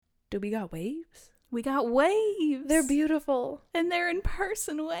Do we got waves? We got waves. They're beautiful. And they're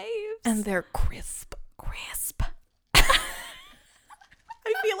in-person waves. And they're crisp. Crisp. I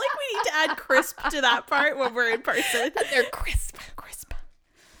feel like we need to add crisp to that part when we're in person. They're crisp. Crisp.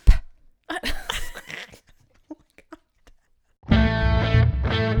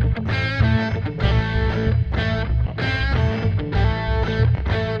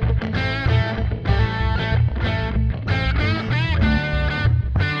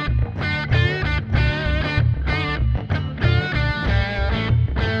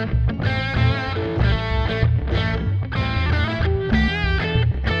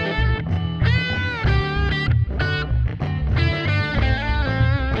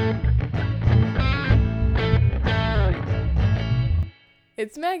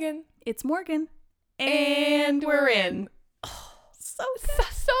 It's Megan. It's Morgan. And we're in. Oh, so good.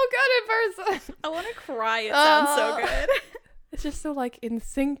 So good in person. I want to cry. It sounds so good. It's just so like in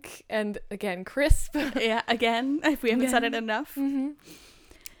sync and again crisp. Yeah, again, if we haven't said it enough. Mm-hmm.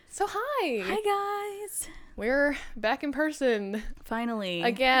 So hi. Hi, guys. We're back in person. Finally.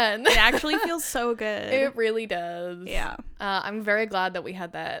 Again. It actually feels so good. It really does. Yeah. I'm very glad that we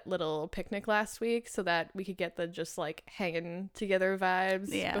had that little picnic last week so that we could get the just like hanging together vibes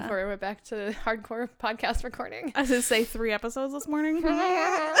before we went back to hardcore podcast recording. I was going to say 3 episodes this morning.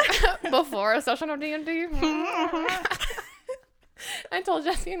 Before a session of D&D. I told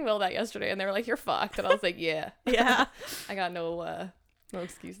Jesse and Will that yesterday and they were like, you're fucked. And I was like, yeah. Yeah. I got no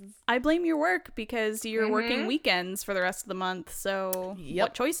excuses. I blame your work because you're working weekends for the rest of the month. So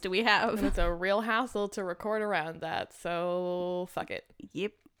what choice do we have? And it's a real hassle to record around that. So fuck it.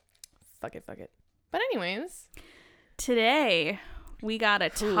 Yep. Fuck it. But anyways. Today we got a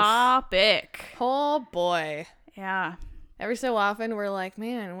topic. Oh boy. Yeah. Every so often we're like,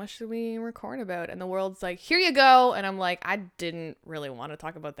 man, what should we record about? And the world's like, here you go. And I'm like, I didn't really want to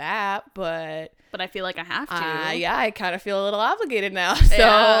talk about that, but I feel like I have to. Yeah, I kind of feel a little obligated now.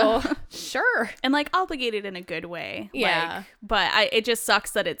 So sure. And like obligated in a good way. Yeah. Like, but it just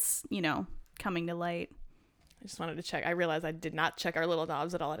sucks that it's, coming to light. I just wanted to check. I realized I did not check our little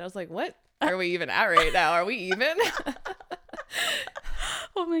knobs at all. And I was like, what are we even at right now? Are we even?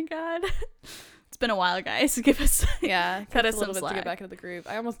 Oh my God. It's been a while, guys. Give us cut us a little bit bit to slack. get back into the group.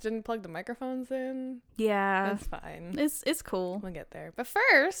 I almost didn't plug the microphones in. Yeah. It's fine. It's cool. We'll get there. But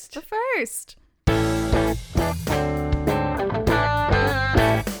first.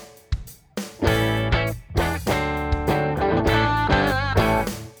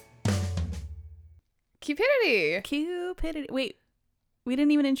 Cupidity. Wait, we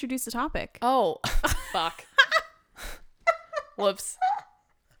didn't even introduce the topic. Oh, fuck. Whoops.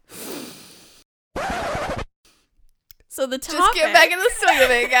 So the topic. Just get back in the swing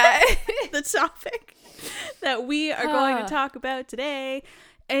of it, guy. The topic that we are going to talk about today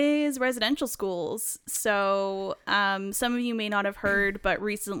is residential schools. So some of you may not have heard, but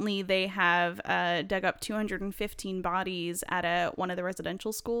recently they have dug up 215 bodies at one of the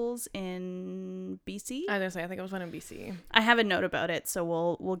residential schools in BC. I was gonna say, I think it was one in BC. I have a note about it,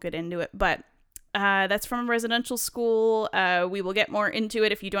 so we'll get into it. But that's from a residential school. We will get more into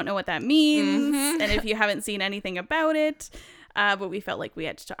it if you don't know what that means and if you haven't seen anything about it. But we felt like we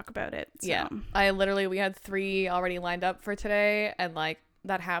had to talk about it. So. Yeah. We had 3 already lined up for today, and like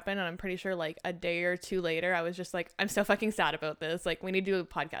that happened, and I'm pretty sure like a day or 2 later I was just like, I'm so fucking sad about this. Like, we need to do a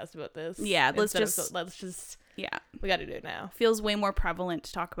podcast about this. Yeah, let's just we got to do it now. Feels way more prevalent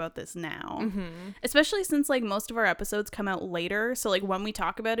to talk about this now, especially since like most of our episodes come out later. So like when we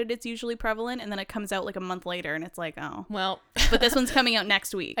talk about it, it's usually prevalent, and then it comes out like a month later, and it's like, oh well. But this one's coming out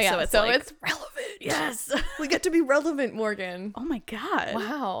next week, yeah, so it's relevant. Yes, we get to be relevant, Morgan. Oh my God!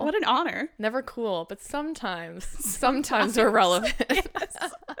 Wow, what an honor. Never cool, but sometimes we're relevant. Yes.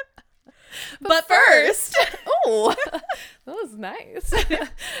 But first, oh, that was nice.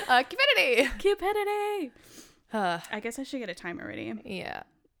 Cupidity. I guess I should get a timer ready. Yeah.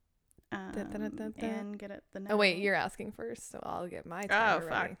 And get it the next. Oh wait, you're asking first, so I'll get my timer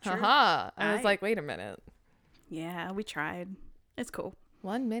ready. Fuck. Haha. I was like, wait a minute. Yeah, we tried. It's cool.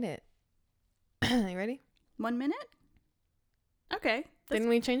 1 minute. You ready? 1 minute? Okay. Didn't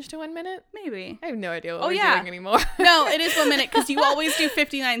we change to 1 minute? Maybe. I have no idea what we're doing anymore. No, it is 1 minute because you always do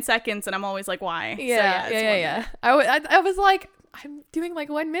 59 seconds, and I'm always like, why? Yeah, so yeah. I was like, I'm doing like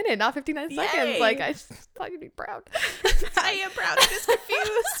 1 minute, not 59 seconds. Like, I just thought you'd be proud. I am proud. I'm just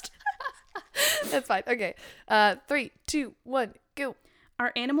confused. That's fine. Okay. 3, 2, 1, go.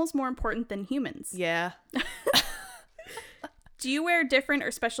 Are animals more important than humans? Yeah. Do you wear different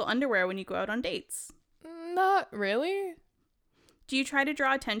or special underwear when you go out on dates? Not really. Do you try to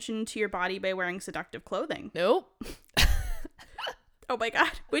draw attention to your body by wearing seductive clothing? Nope. Oh my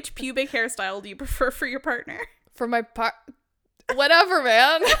god. Which pubic hairstyle do you prefer for your partner? For my part, whatever,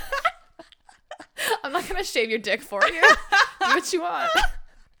 man. I'm not gonna shave your dick for you. Do what you want.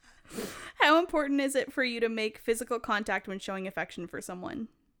 How important is it for you to make physical contact when showing affection for someone?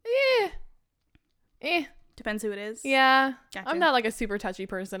 Depends who it is. Yeah. Gotcha. I'm not like a super touchy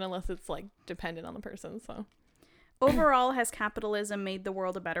person unless it's like dependent on the person, so. Overall, has capitalism made the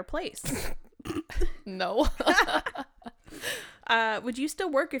world a better place? No. Would you still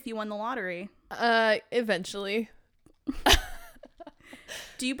work if you won the lottery? Eventually.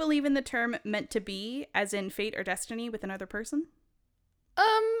 Do you believe in the term meant to be, as in fate or destiny with another person?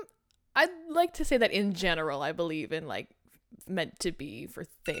 I'd like to say that in general, I believe in like meant to be for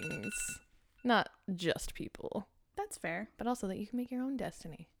things, not just people. That's fair. But also that you can make your own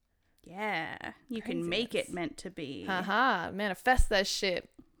destiny. Yeah, you can make it meant to be. Haha, manifest that shit.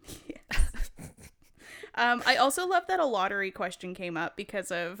 Yes. I also love that a lottery question came up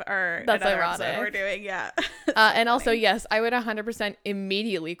because of our That's another ironic. episode we're doing. Yeah. And also, yes, I would 100%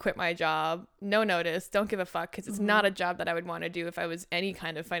 immediately quit my job. No notice. Don't give a fuck, because it's not a job that I would want to do if I was any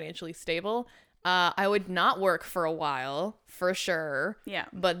kind of financially stable. I would not work for a while, for sure. Yeah.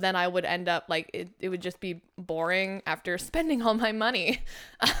 But then I would end up like it would just be boring after spending all my money.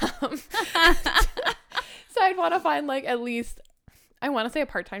 So I'd want to find like at least, I want to say a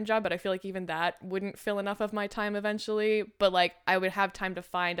part-time job, but I feel like even that wouldn't fill enough of my time eventually. But like I would have time to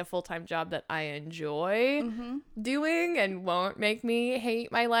find a full-time job that I enjoy doing and won't make me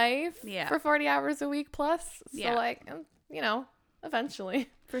hate my life for 40 hours a week plus. So like, you know, eventually.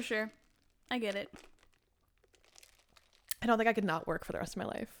 For sure. I get it. I don't think I could not work for the rest of my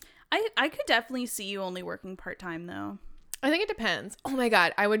life. I could definitely see you only working part-time though. I think it depends. Oh my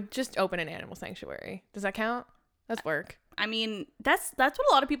God. I would just open an animal sanctuary. Does that count? That's work. I mean, that's what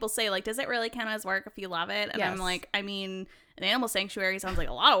a lot of people say. Like, does it really count as work if you love it? And Yes. I'm like, I mean, an animal sanctuary sounds like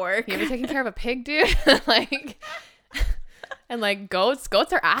a lot of work. You ever taking care of a pig, dude? Like, and like goats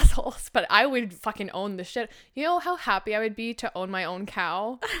are assholes, but I would fucking own the shit. You know how happy I would be to own my own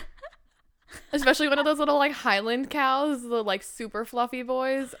cow? Especially one of those little like Highland cows, the like super fluffy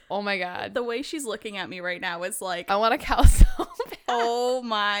boys. Oh my God. The way she's looking at me right now is like, I want a cow so bad. oh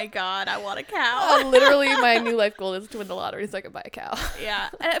my God, I want a cow. Literally, my new life goal is to win the lottery so I can buy a cow. Yeah.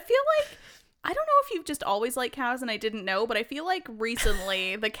 And I feel like, I don't know if you've just always liked cows and I didn't know, but I feel like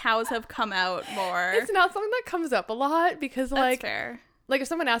recently the cows have come out more. It's not something that comes up a lot because That's like, fair. like if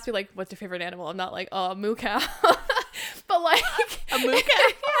someone asks me like, what's your favorite animal? I'm not like, oh, moo cow. But like A moo cow?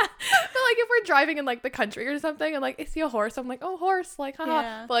 Yeah. But like if we're driving in like the country or something and like I see a horse, I'm like, oh, horse, like haha.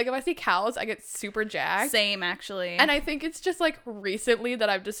 Yeah. But like if I see cows, I get super jacked. Same, actually. And I think it's just like recently that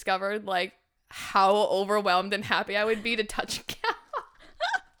I've discovered like how overwhelmed and happy I would be to touch a cow.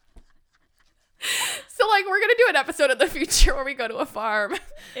 So like we're gonna do an episode in the future where we go to a farm,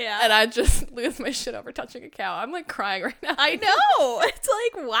 and I just lose my shit over touching a cow. I'm like crying right now. I know. It's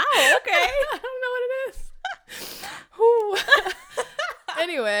like, wow, okay. I don't know what it is. Whew.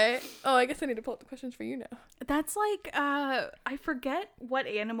 Anyway, I guess I need to pull up the questions for you now. That's like, I forget what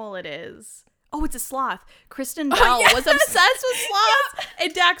animal it is. Oh, it's a sloth. Kristen Bell was obsessed with sloths.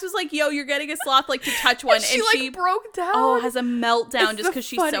 And Dax was like, yo, you're getting a sloth like to touch one. And she broke down. Oh, has a meltdown just because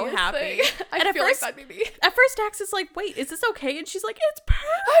she's so funniest happy. thing. I And feel like that'd be me. at first Dax is like, wait, is this okay? And she's like, it's perfect.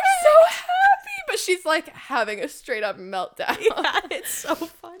 I'm so happy. But she's like having a straight up meltdown. Yeah, it's so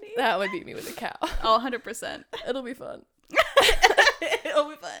funny. That would be me with a cow. Oh, 100%. It'll be fun. It'll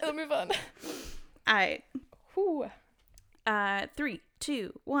be fun. It'll be fun. All right. Whew. 3,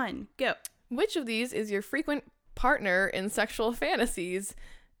 2, 1, go. Which of these is your frequent partner in sexual fantasies?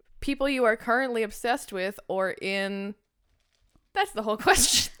 People you are currently obsessed with or in... That's the whole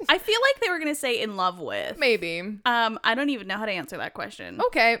question. I feel like they were going to say in love with. Maybe. I don't even know how to answer that question.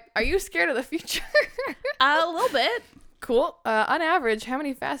 Okay. Are you scared of the future? A little bit. Cool. On average, how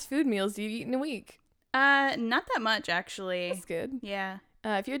many fast food meals do you eat in a week? Not that much, actually. That's good. Yeah.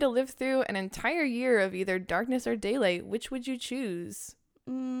 If you had to live through an entire year of either darkness or daylight, which would you choose?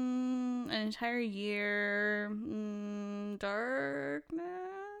 An entire year. Darkness.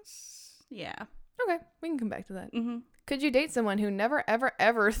 Yeah. Okay, we can come back to that. Mm-hmm. Could you date someone who never, ever,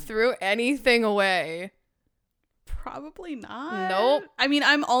 ever threw anything away? Probably not. Nope. I mean,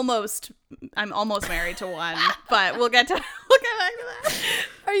 I'm almost married to one, but we'll get back to that.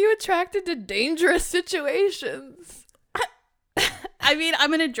 Are you attracted to dangerous situations? I mean,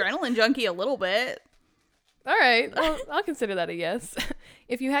 I'm an adrenaline junkie a little bit. All right, well, I'll consider that a yes.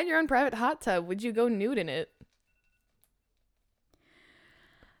 If you had your own private hot tub, would you go nude in it?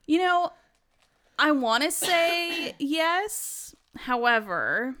 You know, I want to say yes.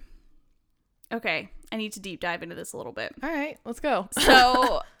 However, okay, I need to deep dive into this a little bit. All right, let's go.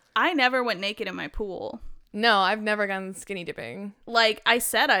 So I never went naked in my pool. No, I've never gone skinny dipping. Like I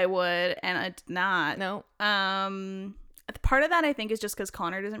said I would, and I did not. No. Part of that I think is just because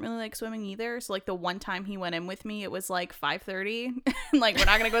Connor doesn't really like swimming either. So like the one time he went in with me, it was like 5:30. Like we're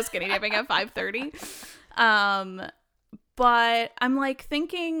not gonna go skinny dipping at 5:30. But I'm like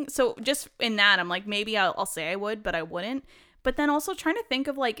thinking, so just in that, I'm like, maybe I'll say I would, but I wouldn't. But then also trying to think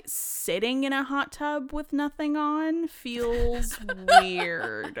of like sitting in a hot tub with nothing on feels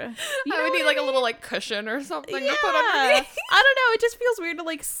weird. I would need like a little like cushion or something to put underneath. I don't know. It just feels weird to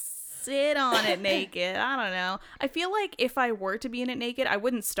like sit on it naked. I don't know. I feel like if I were to be in it naked, I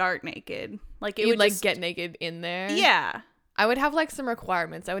wouldn't start naked. Like it You'd would like just get naked in there. Yeah. I would have like some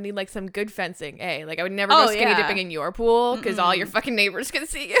requirements. I would need like some good fencing. Like I would never go skinny dipping in your pool because all your fucking neighbors can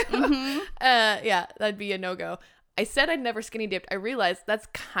see you. Yeah, that'd be a no-go. I said I'd never skinny dipped. I realized that's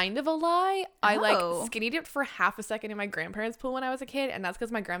kind of a lie. I like skinny dipped for half a second in my grandparents' pool when I was a kid, and that's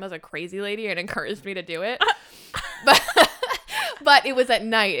because my grandma's a crazy lady and encouraged me to do it. But it was at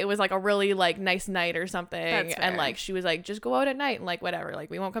night. It was like a really like nice night or something. And like she was like, just go out at night and like whatever. Like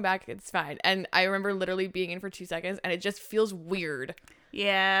we won't come back. It's fine. And I remember literally being in for 2 seconds and it just feels weird.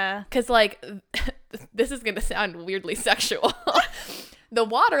 Yeah. Because like this is going to sound weirdly sexual. The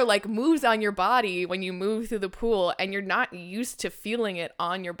water like moves on your body when you move through the pool and you're not used to feeling it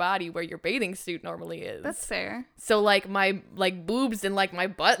on your body where your bathing suit normally is. That's fair. So like my like boobs and like my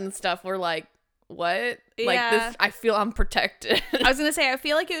butt and stuff were like, what? Yeah. Like this, I feel unprotected. I was gonna say, I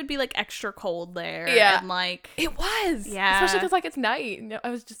feel like it would be like extra cold there. Yeah. And like it was. Yeah. Especially because like it's night. And I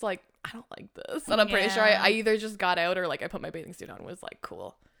was just like, I don't like this. And I'm pretty sure I either just got out or like I put my bathing suit on and was like,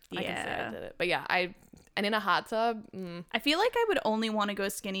 cool. I can say I did it. But yeah, and in a hot tub. I feel like I would only want to go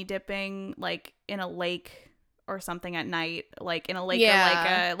skinny dipping like in a lake or something at night, like in a lake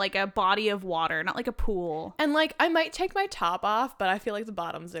or like a body of water, not like a pool. And like I might take my top off, but I feel like the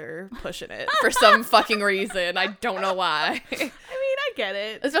bottoms are pushing it for some fucking reason. I don't know why. I mean, I get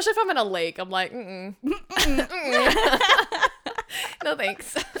it. Especially if I'm in a lake, I'm like, no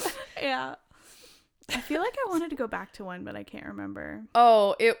thanks. Yeah. I feel like I wanted to go back to one, but I can't remember.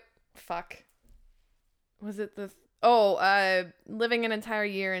 Oh, was it living an entire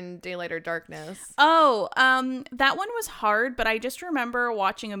year in daylight or darkness. Oh, that one was hard, but I just remember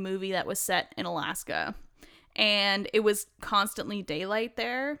watching a movie that was set in Alaska and it was constantly daylight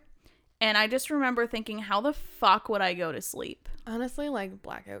there. And I just remember thinking, how the fuck would I go to sleep? Honestly, like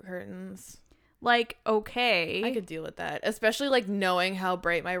blackout curtains. Like, okay. I could deal with that. Especially like knowing how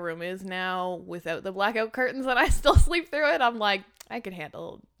bright my room is now without the blackout curtains and I still sleep through it. I'm like, I could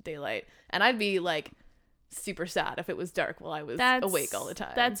handle daylight. And I'd be like super sad if it was dark while I was awake all the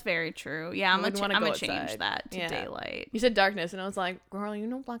time. That's very true. Yeah, I'm gonna change that to daylight. You said darkness and I was like, girl, you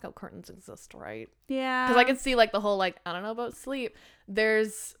know blackout curtains exist, right? Yeah. Because I could see like the whole like, I don't know about sleep.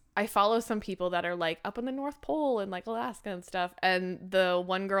 I follow some people that are like up in the North Pole and like Alaska and stuff. And the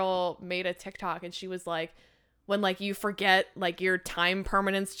one girl made a TikTok and she was like, when like you forget like your time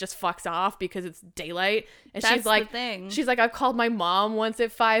permanence just fucks off because it's daylight. And That's she's like, the thing. She's like, I've called my mom once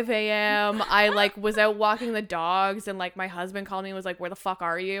at 5 a.m. I like was out walking the dogs and like my husband called me and was like, where the fuck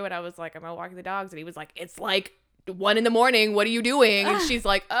are you? And I was like, I'm out walking the dogs. And he was like, it's like 1 a.m. What are you doing? And she's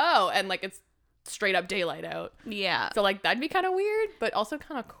like, oh, and like it's straight up daylight out. Yeah. So like that'd be kind of weird, but also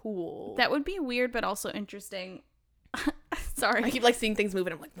kind of cool. That would be weird, but also interesting. Sorry. I keep like seeing things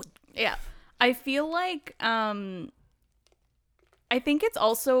moving. I'm like, what? Yeah. I feel like I think it's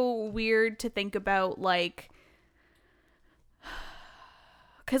also weird to think about like,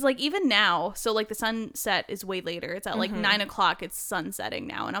 because like even now, so like the sunset is way later. It's at like 9 o'clock. It's sunsetting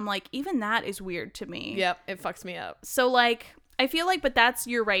now. And I'm like, even that is weird to me. Yep. It fucks me up. So like, I feel like, but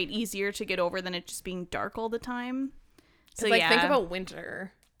you're right, easier to get over than it just being dark all the time. So like, think about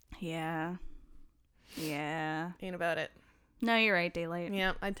winter. Yeah. Yeah. Ain't about it. No, you're right, daylight.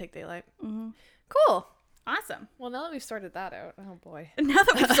 Yeah, I'd take daylight. Mm-hmm. Cool. Awesome. Well, now that we've sorted that out, oh boy. Now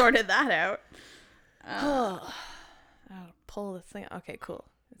that we've sorted that out. I'll pull this thing. Okay, cool.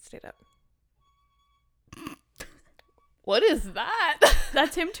 It stayed up. What is that?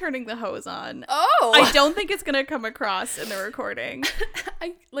 That's him turning the hose on. Oh! I don't think it's going to come across in the recording.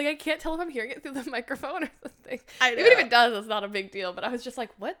 I can't tell if I'm hearing it through the microphone or something. I know. Even if it does, it's not a big deal. But I was just like,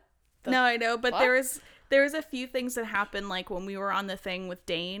 what? No, I know. But fuck? there was a few things that happened, like when we were on the thing with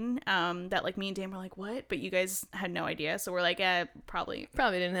Dane, that like me and Dane were like, what? But you guys had no idea. So we're like, probably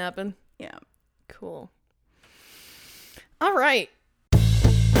didn't happen. Yeah. Cool. All right.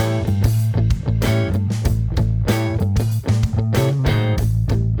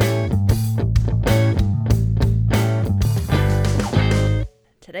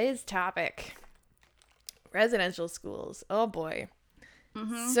 Today's topic. Residential schools. Oh boy.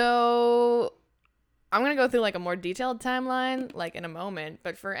 So I'm going to go through like a more detailed timeline like in a moment,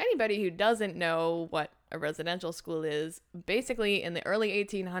 but for anybody who doesn't know what a residential school is, basically in the early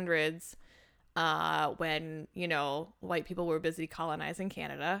 1800s, when, you know, white people were busy colonizing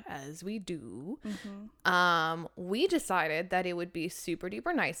Canada, as we do, we decided that it would be super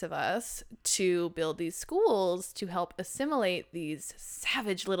duper nice of us to build these schools to help assimilate these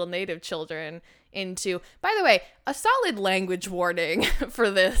savage little native children into, by the way, a solid language warning for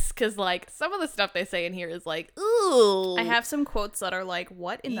this, because like some of the stuff they say in here is like, ooh. I have some quotes that are like,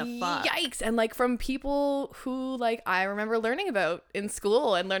 what in the fuck? Yikes. And like from people who like I remember learning about in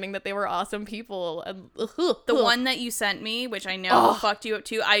school and learning that they were awesome people. And the one that you sent me, which I know fucked you up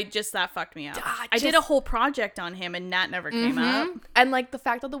too, that fucked me up. I did a whole project on him and that never came up. And like the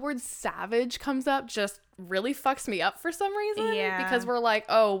fact that the word savage comes up just really fucks me up for some reason. Yeah. Because we're like,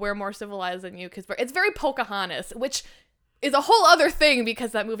 oh, we're more civilized than you. Because it's very Pocahontas, which is a whole other thing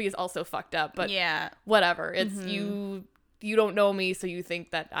because that movie is also fucked up. But yeah, whatever. It's you don't know me, so you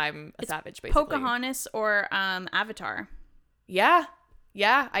think that I'm a savage, basically. Pocahontas or Avatar. Yeah.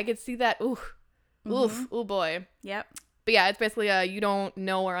 Yeah, I could see that. Oof. Ooh boy. Yep. But yeah, it's basically you don't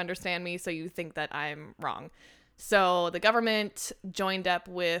know or understand me, so you think that I'm wrong. So the government joined up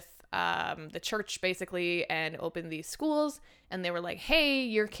with the church basically and opened these schools, and they were like, hey,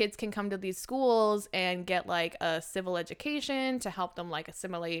 your kids can come to these schools and get like a civil education to help them like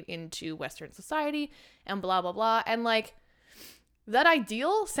assimilate into Western society and blah blah blah. And like that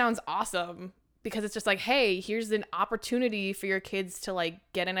ideal sounds awesome because it's just like, hey, here's an opportunity for your kids to like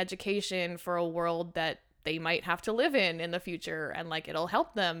get an education for a world that they might have to live in the future, and like it'll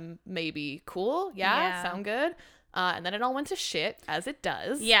help them maybe. Cool. Yeah. Sound good. And then it all went to shit, as it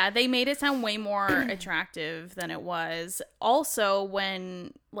does. Yeah, they made it sound way more attractive than it was. Also,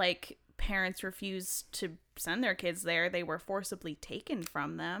 when, like, parents refused to send their kids there, they were forcibly taken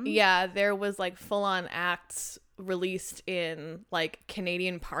from them. Yeah, there was, like, full-on acts released in, like,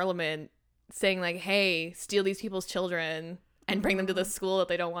 Canadian Parliament saying, like, hey, steal these people's children and bring them to the school that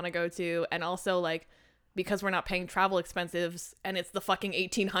they don't want to go to. And also, like, because we're not paying travel expenses and it's the fucking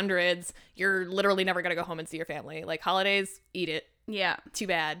 1800s, you're literally never going to go home and see your family. Like, holidays, eat it. Yeah. Too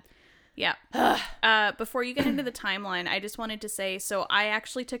bad. Yeah. Before you get into the timeline, I just wanted to say, so I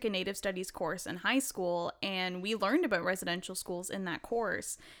actually took a Native Studies course in high school, and we learned about residential schools in that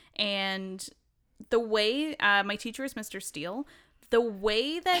course. And the way, my teacher is Mr. Steele, the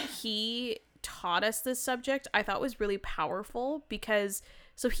way that he taught us this subject, I thought was really powerful because,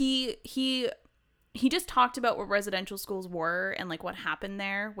 so he just talked about what residential schools were and like what happened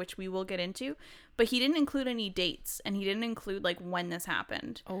there, which we will get into, but he didn't include any dates, and he didn't include like when this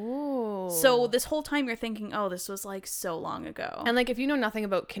happened. Oh. So this whole time you're thinking, oh, this was like so long ago. And like if you know nothing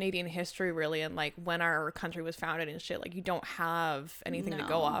about Canadian history really, and like when our country was founded and shit, like you don't have anything to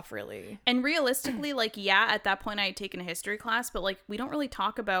go off really. And realistically, like, yeah, at that point I had taken a history class, but like we don't really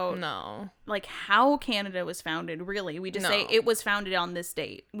talk about like how Canada was founded really. We just say it was founded on this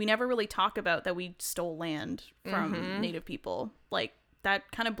date. We never really talk about that we stole land from Native people. Like,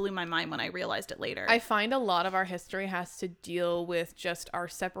 that kind of blew my mind when I realized it later. I find a lot of our history has to deal with just our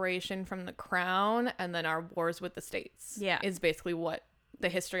separation from the crown and then our wars with the states. Yeah. Is basically what the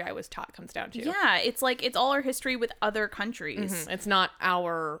history I was taught comes down to. Yeah, it's like it's all our history with other countries. Mm-hmm. It's not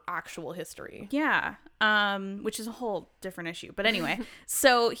our actual history. Yeah. Which is a whole different issue. But anyway,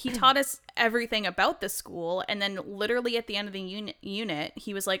 so he taught us everything about the school, and then literally at the end of the unit,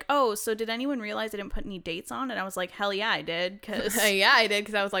 he was like, oh, so did anyone realize I didn't put any dates on? And I was like, hell yeah, I did. Cause yeah, I did,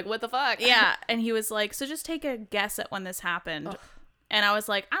 because I was like, what the fuck? Yeah. And he was like, so just take a guess at when this happened. Ugh. And I was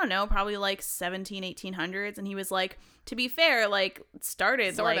like, I don't know, probably like 1800s. And he was like, to be fair, like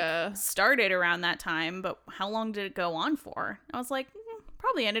started around that time, but how long did it go on for? I was like,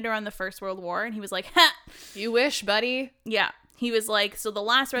 probably ended around the First World War. And he was like, ha! You wish, buddy. Yeah. He was like, so the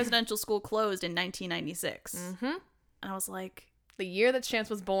last residential school closed in 1996. Mm-hmm. And I was like... The year that Chance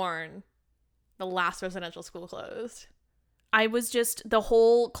was born, the last residential school closed. I was just, the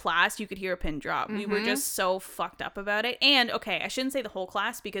whole class, you could hear a pin drop. Mm-hmm. We were just so fucked up about it. And, okay, I shouldn't say the whole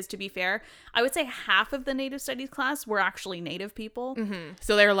class, because to be fair, I would say half of the Native Studies class were actually Native people. Mm-hmm.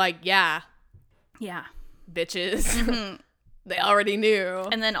 So they were like, yeah. Yeah. Bitches. Mm-hmm. They already knew.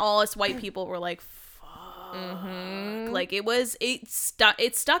 And then all us white people were like, fuck. Mm-hmm. Like, it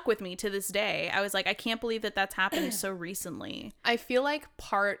stuck with me to this day. I was like, I can't believe that that's happened so recently. I feel like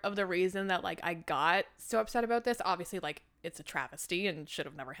part of the reason that, like, I got so upset about this, obviously, like, it's a travesty and should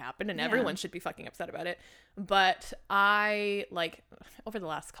have never happened, and everyone should be fucking upset about it. But I, like, over the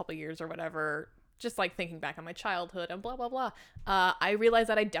last couple of years or whatever, just like thinking back on my childhood and blah, blah, blah, I realized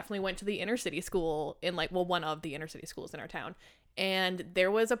that I definitely went to the inner city school in like, well, one of the inner city schools in our town. And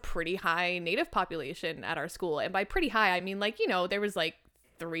there was a pretty high Native population at our school. And by pretty high, I mean like, you know, there was like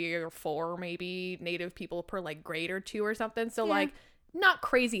 3 or 4 maybe Native people per like grade or 2 or something. So like not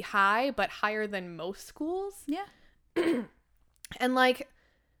crazy high, but higher than most schools. Yeah. And like,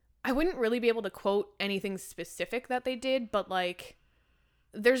 I wouldn't really be able to quote anything specific that they did, but like,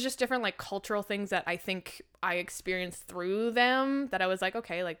 there's just different like cultural things that I think I experienced through them that I was like,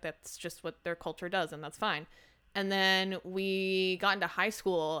 okay, like that's just what their culture does and that's fine. And then we got into high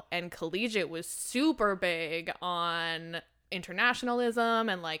school and collegiate was super big on internationalism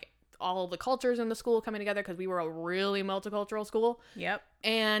and like all the cultures in the school coming together because we were a really multicultural school. Yep.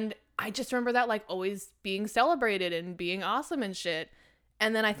 And I just remember that like always being celebrated and being awesome and shit.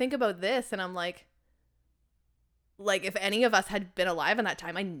 And then I think about this and I'm like if any of us had been alive in that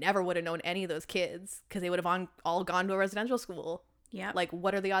time, I never would have known any of those kids because they would have all gone to a residential school. Yeah. Like,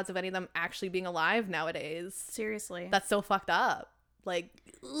 what are the odds of any of them actually being alive nowadays? Seriously. That's so fucked up. Like,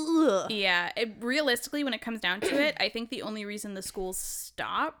 ugh. Yeah. Realistically, when it comes down to it, I think the only reason the schools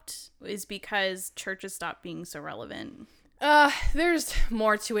stopped is because churches stopped being so relevant. There's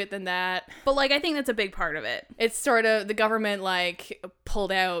more to it than that. But, like, I think that's a big part of it. It's sort of, the government, like,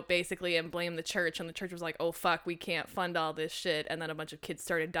 pulled out, basically, and blamed the church, and the church was like, oh, fuck, we can't fund all this shit, and then a bunch of kids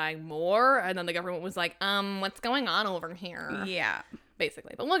started dying more, and then the government was like, what's going on over here? Yeah.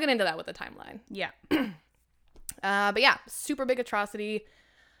 Basically. But we'll get into that with the timeline. Yeah. But yeah, super big atrocity.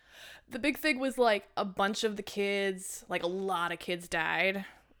 The big thing was, like, a bunch of the kids, like, a lot of kids died.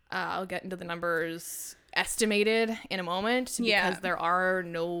 I'll get into the numbers estimated in a moment because there are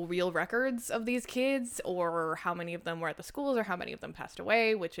no real records of these kids or how many of them were at the schools or how many of them passed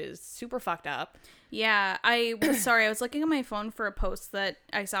away, which is super fucked up. Yeah, I was looking at my phone for a post that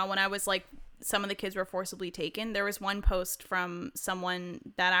I saw when I was like, some of the kids were forcibly taken. There was one post from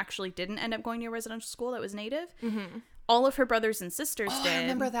someone that actually didn't end up going to a residential school that was Native. Mm-hmm. All of her brothers and sisters did. I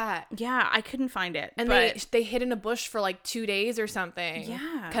remember that. Yeah, I couldn't find it. And they hid in a bush for like 2 days or something.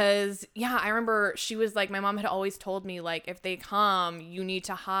 Yeah. Because, yeah, I remember she was like, my mom had always told me, like, if they come, you need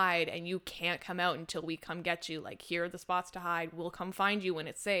to hide and you can't come out until we come get you. Like, here are the spots to hide. We'll come find you when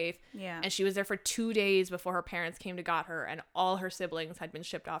it's safe. Yeah. And she was there for 2 days before her parents came to got her and all her siblings had been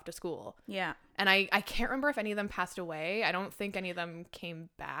shipped off to school. Yeah. And I can't remember if any of them passed away. I don't think any of them came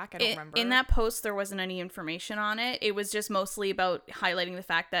back. I don't remember. In that post, there wasn't any information on it. It was just mostly about highlighting the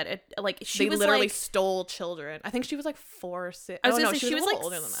fact that she was literally like, stole children. I think she was like 4 or 6. I was gonna say she was like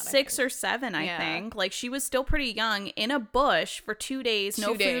older than that, 6 or 7, I think. Like she was still pretty young in a bush for 2 days,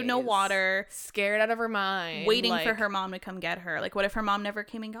 no food, no water, scared out of her mind, waiting for her mom to come get her. Like, what if her mom never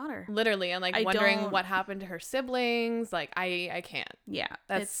came and got her? Literally, and like wondering what happened to her siblings. Like, I can't. Yeah,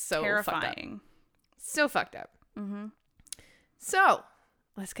 that's so terrifying. So fucked up. Mm-hmm. So,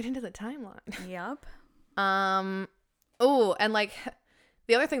 let's get into the timeline. Yep. Oh, and like,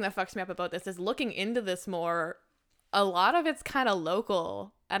 the other thing that fucks me up about this is looking into this more, a lot of it's kind of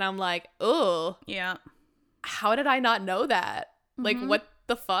local. And I'm like, oh. Yeah. How did I not know that? Mm-hmm. Like, what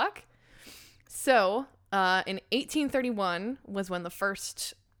the fuck? So, in 1831 was when the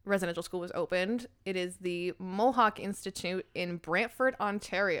first residential school was opened. It is the Mohawk Institute in Brantford,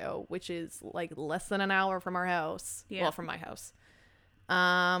 Ontario, which is like less than an hour from our house. Yeah. Well, from my house.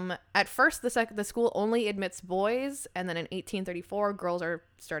 At first, the school only admits boys, and then in 1834, girls are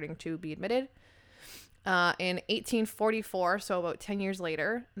starting to be admitted. In 1844, so about 10 years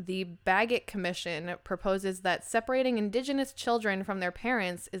later, the Bagot Commission proposes that separating Indigenous children from their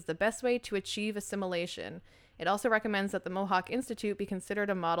parents is the best way to achieve assimilation. It also recommends that the Mohawk Institute be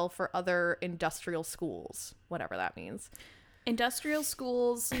considered a model for other industrial schools, whatever that means. Industrial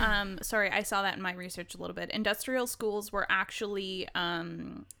schools, sorry, I saw that in my research a little bit. Industrial schools were actually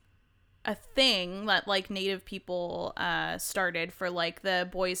a thing that like Native people started for like the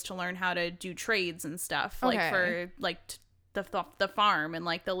boys to learn how to do trades and stuff, like for like the farm, and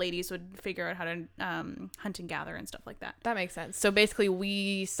like the ladies would figure out how to hunt and gather and stuff like that. That makes sense. So basically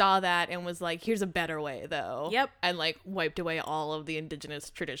we saw that and was like, here's a better way though. Yep. And like wiped away all of the indigenous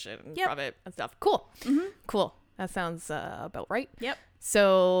tradition from it and stuff. Cool. Mm-hmm. Cool. That sounds about right. Yep.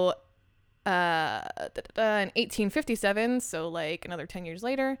 So in 1857, so like another 10 years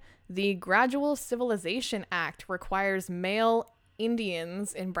later, the Gradual Civilization Act requires male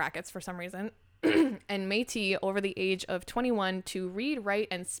Indians, in brackets for some reason, and Métis over the age of 21 to read, write,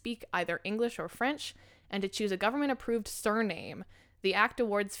 and speak either English or French, and to choose a government-approved surname. The act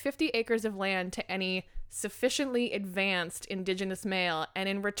awards 50 acres of land to any sufficiently advanced Indigenous male, and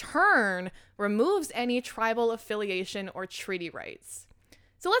in return, removes any tribal affiliation or treaty rights.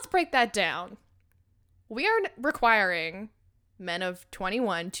 So let's break that down. we are requiring men of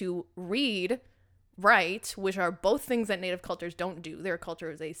 21 to read, write, which are both things that Native cultures don't do. Their culture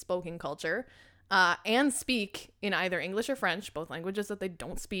is a spoken culture, and speak in either English or French, both languages that they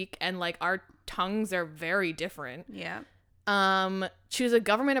don't speak. And like our tongues are very different. Yeah. Choose a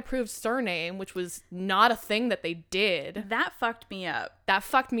government approved surname, which was not a thing that they did. That fucked me up.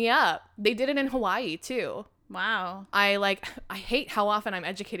 They did it in Hawaii too. Wow. I hate how often I'm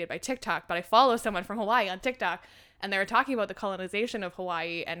educated by TikTok, but I follow someone from Hawaii on TikTok, and they were talking about the colonization of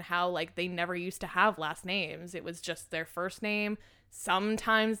Hawaii and how like they never used to have last names. It was just their first name.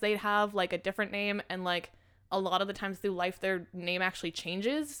 Sometimes they'd have like a different name, and like a lot of the times through life their name actually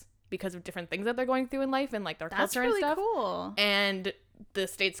changes because of different things that they're going through in life and like their culture and stuff. That's really cool. And the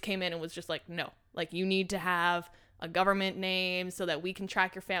states came in and was just like, no, like you need to have a government name so that we can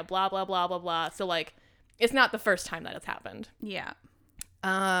track your fam, blah, blah, blah, blah, blah. So like, it's not the first time that it's happened. Yeah.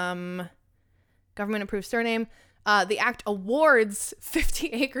 Government approved surname. The act awards 50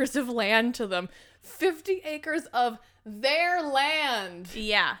 acres of land to them. 50 acres of their land.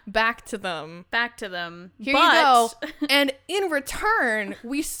 Yeah. Back to them. Here you go. And in return,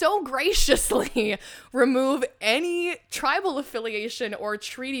 we so graciously remove any tribal affiliation or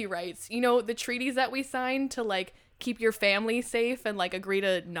treaty rights. You know, the treaties that we signed to like keep your family safe and like agree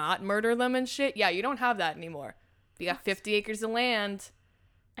to not murder them and shit. Yeah, you don't have that anymore. You got 50 acres of land.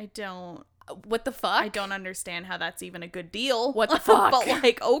 What the fuck? I don't understand how that's even a good deal. What the fuck? But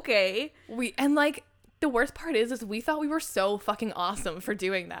like, okay. The worst part is we thought we were so fucking awesome for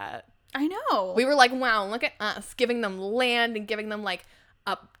doing that. I know. We were like, wow, look at us giving them land and giving them like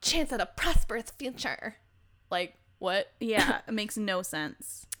a chance at a prosperous future. Like, what? Yeah, it makes no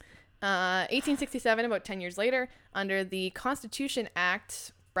sense. 1867, about 10 years later, under the Constitution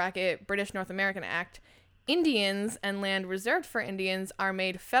Act, bracket British North American Act, Indians and land reserved for Indians are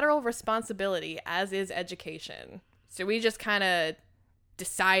made federal responsibility, as is education. So we just kind of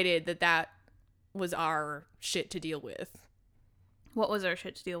decided that was our shit to deal with. What was our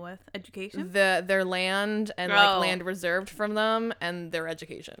shit to deal with? Education? Their land and like land reserved from them and their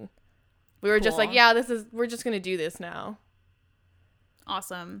education. We were just like, yeah, we're just going to do this now.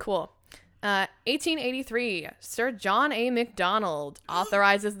 Awesome. Cool. 1883, Sir John A. Macdonald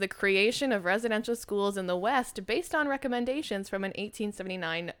authorizes the creation of residential schools in the West based on recommendations from an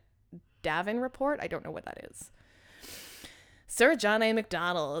 1879 Davin report. I don't know what that is. Sir John A.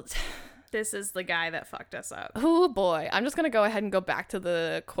 Macdonald. This is the guy that fucked us up. Oh boy. I'm just going to go ahead and go back to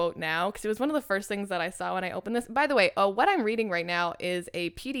the quote now because it was one of the first things that I saw when I opened this. By the way, what I'm reading right now is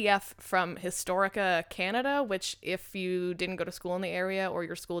a PDF from Historica Canada, which if you didn't go to school in the area or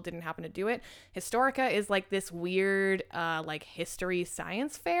your school didn't happen to do it, Historica is like this weird like history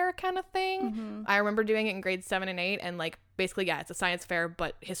science fair kind of thing. Mm-hmm. I remember doing it in grades 7 and 8 and like basically, yeah, it's a science fair,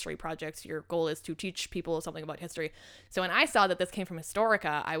 but history projects. Your goal is to teach people something about history. So when I saw that this came from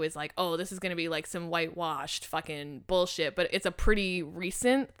Historica, I was like, oh, this is going to be like some whitewashed fucking bullshit. But it's a pretty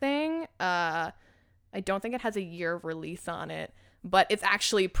recent thing. I don't think it has a year of release on it, but it's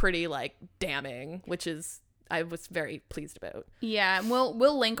actually pretty like damning, which is I was very pleased about. Yeah, and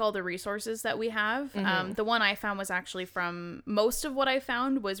we'll link all the resources that we have. Mm-hmm. The one I found was actually from, most of what I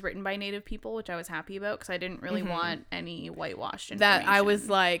found was written by Native people, which I was happy about because I didn't really want any whitewashed information. That I was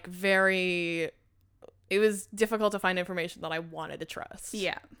like it was difficult to find information that I wanted to trust.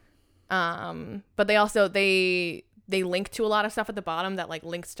 Yeah. But they also, they link to a lot of stuff at the bottom that like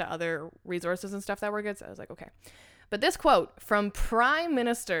links to other resources and stuff that were good. So I was like, okay. But this quote from Prime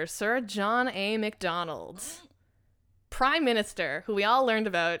Minister Sir John A. Macdonald, Prime Minister, who we all learned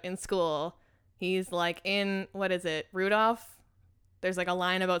about in school. He's like in, what is it, Rudolph? There's like a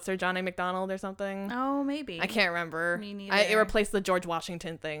line about Sir John A. Macdonald or something. Oh, maybe. I can't remember. Me neither. It replaced the George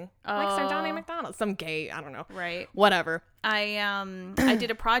Washington thing. Oh. Like Sir John A. Macdonald. Some gay, I don't know. Right. Whatever. I did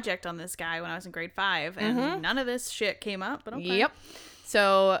a project on this guy when I was in grade 5, and none of this shit came up, but okay. Yep.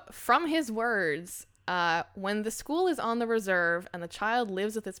 So from his words, when the school is on the reserve and the child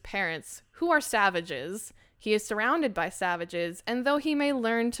lives with its parents, who are savages, he is surrounded by savages, and though he may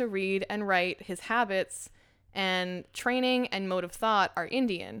learn to read and write, his habits and training and mode of thought are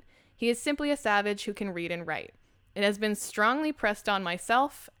Indian. He is simply a savage who can read and write. It has been strongly pressed on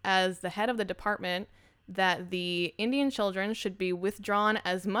myself, as the head of the department, that the Indian children should be withdrawn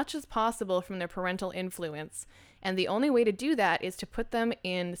as much as possible from their parental influence, and the only way to do that is to put them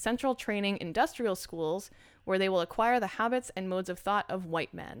in central training industrial schools where they will acquire the habits and modes of thought of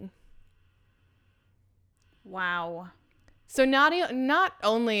white men. Wow. So not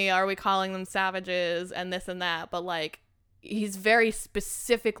only are we calling them savages and this and that, but like he's very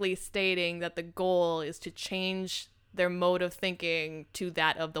specifically stating that the goal is to change their mode of thinking to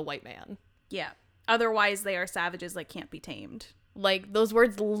that of the white man. Yeah. Otherwise, they are savages that can't be tamed. Like, those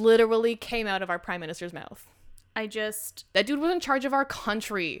words literally came out of our prime minister's mouth. That dude was in charge of our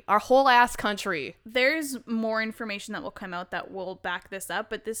country, our whole ass country. There's more information that will come out that will back this up,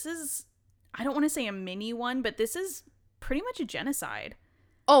 but this is, I don't want to say a mini one, but this is pretty much a genocide.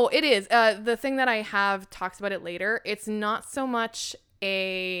 Oh, it is. The thing that I have talks about it later. It's not so much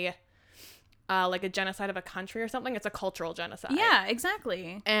a like a genocide of a country or something. It's a cultural genocide. Yeah,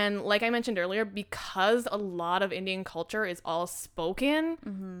 exactly. And like I mentioned earlier, because a lot of Indian culture is all spoken,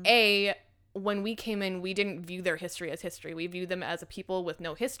 when we came in, we didn't view their history as history. We viewed them as a people with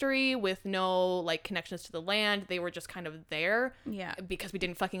no history, with no like connections to the land. They were just kind of there. Yeah. Because we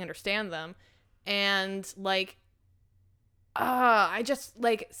didn't fucking understand them. And like, I just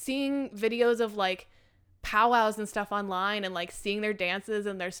like seeing videos of like powwows and stuff online and like seeing their dances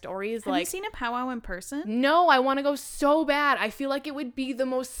and their stories. Have you seen a powwow in person? No, I want to go so bad. I feel like it would be the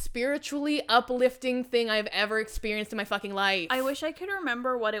most spiritually uplifting thing I've ever experienced in my fucking life. I wish I could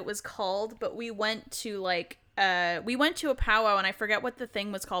remember what it was called, but we went to a powwow and I forget what the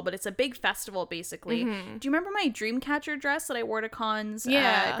thing was called, but it's a big festival basically. Do you remember my Dreamcatcher dress that I wore to Con's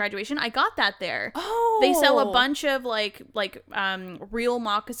graduation? I got that there. Oh, they sell a bunch of like real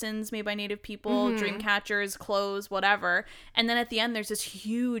moccasins made by native people, Dreamcatchers, clothes, whatever. And then at the end there's this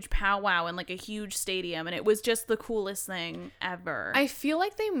huge powwow in like a huge stadium, and it was just the coolest thing ever. I feel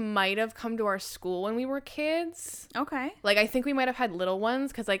like they might have come to our school when we were kids. Okay. Like I think we might have had little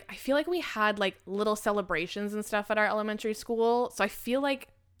ones, because like I feel like we had like little celebrations and stuff at our elementary school, so I feel like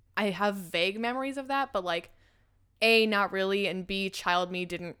I have vague memories of that, but like A, not really, and B, child me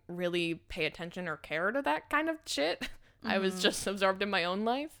didn't really pay attention or care to that kind of shit. I was just absorbed in my own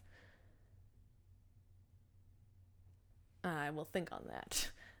life. I will think on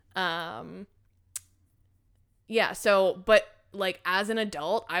that. Yeah, so but like as an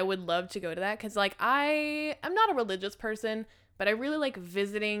adult I would love to go to that, because like I'm not a religious person, but I really like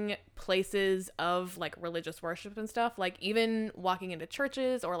visiting places of like religious worship and stuff. Like even walking into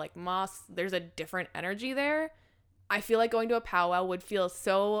churches or like mosques, there's a different energy there. I feel like going to a powwow would feel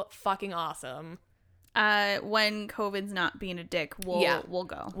so fucking awesome. When COVID's not being a dick, we'll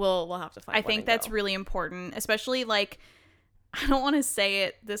go. We'll have to find. I think that's really important, especially like, I don't want to say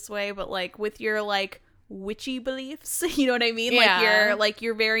it this way, but like with your like witchy beliefs, you know what I mean? Yeah. Like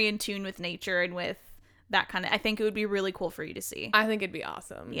you're very in tune with nature and with that kind of, I think it would be really cool for you to see. I think it'd be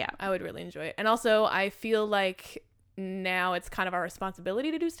awesome. Yeah. I would really enjoy it. And also I feel like now it's kind of our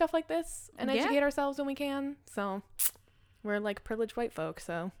responsibility to do stuff like this and educate ourselves when we can. So we're like privileged white folk.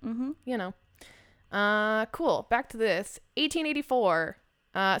 So, you know, cool. Back to this 1884.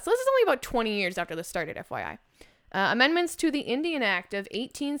 So this is only about 20 years after this started, FYI. Amendments to the Indian Act of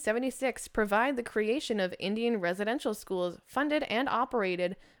 1876 provide the creation of Indian residential schools funded and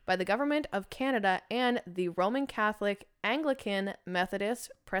operated by the Government of Canada and the Roman Catholic, Anglican,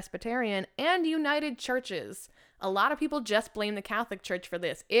 Methodist, Presbyterian, and United Churches. A lot of people just blame the Catholic Church for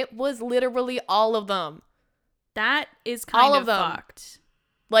this. It was literally all of them. That is kind of fucked.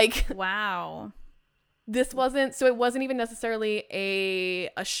 Like, wow. It wasn't even necessarily a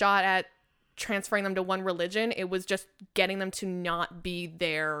shot at transferring them to one religion. It was just getting them to not be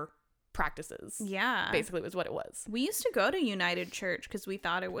their practices. Yeah. Basically was what it was. We used to go to United Church because we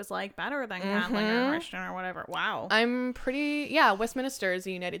thought it was like better than Catholic or Christian or whatever. Wow. Westminster is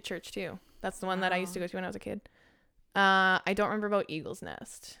a United Church too. That's the one that I used to go to when I was a kid. I don't remember about Eagle's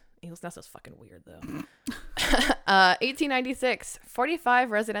Nest. Eagle's Nest was fucking weird though. 1896,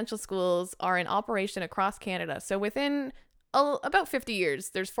 45 residential schools are in operation across Canada. So within about 50 years,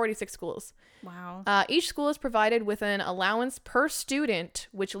 there's 46 schools. Wow. Each school is provided with an allowance per student,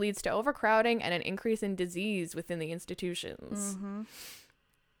 which leads to overcrowding and an increase in disease within the institutions.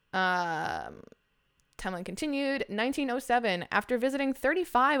 Timeline continued. 1907, after visiting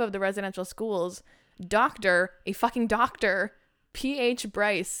 35 of the residential schools, a fucking doctor, P.H.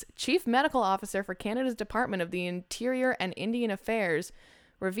 Bryce, Chief Medical Officer for Canada's Department of the Interior and Indian Affairs,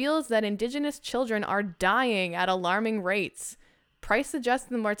 reveals that Indigenous children are dying at alarming rates. Price suggests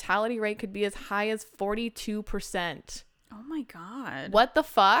the mortality rate could be as high as 42%. Oh my God. What the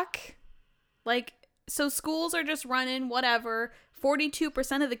fuck? Like, so schools are just running, whatever.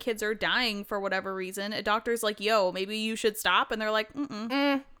 42% of the kids are dying for whatever reason. A doctor's like, yo, maybe you should stop. And they're like,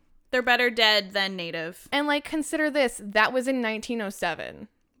 They're better dead than native. And like, consider this. That was in 1907.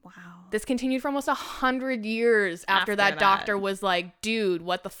 Wow. This continued for almost 100 years after that doctor was like, dude,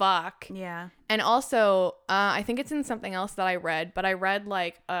 what the fuck? Yeah. And also, I think it's in something else that I read, but I read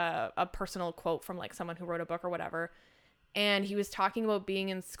like a personal quote from like someone who wrote a book or whatever. And he was talking about being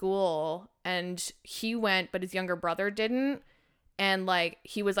in school and he went, but his younger brother didn't. And like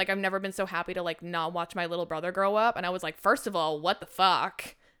he was like, I've never been so happy to like not watch my little brother grow up. And I was like, first of all, what the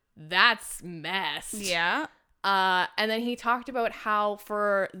fuck? That's messed. Yeah. And then he talked about how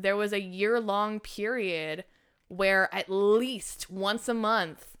there was a year-long period where at least once a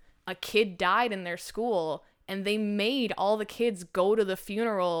month a kid died in their school, and they made all the kids go to the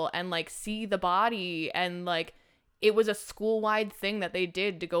funeral and like see the body, and like it was a school-wide thing that they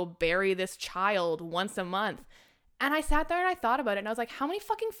did to go bury this child once a month. And I sat there and I thought about it, and I was like, how many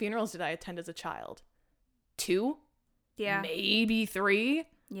fucking funerals did I attend as a child? 2? Yeah. Maybe 3?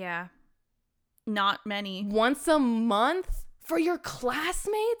 Yeah. Not many. Once a month for your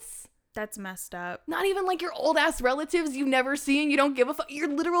classmates? That's messed up. Not even like your old ass relatives you've never seen. You don't give a fuck. You're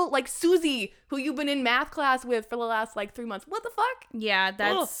literal like Susie, who you've been in math class with for the last like 3 months. What the fuck? Yeah,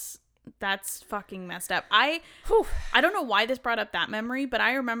 that's fucking messed up. I don't know why this brought up that memory, but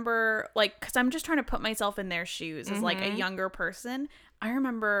I remember like, because I'm just trying to put myself in their shoes as like a younger person. I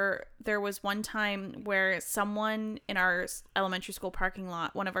remember there was one time where someone in our elementary school parking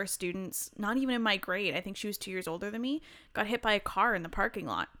lot, one of our students, not even in my grade, I think she was 2 years older than me, got hit by a car in the parking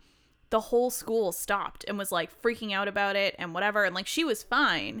lot. The whole school stopped and was like freaking out about it and whatever. And like she was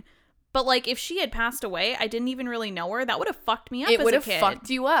fine. But like if she had passed away, I didn't even really know her. That would have fucked me up as a kid. It would have fucked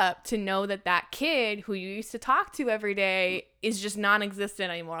you up to know that kid who you used to talk to every day is just non-existent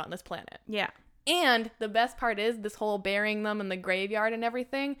anymore on this planet. Yeah. And the best part is this whole burying them in the graveyard and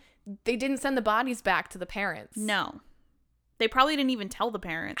everything, they didn't send the bodies back to the parents. No. They probably didn't even tell the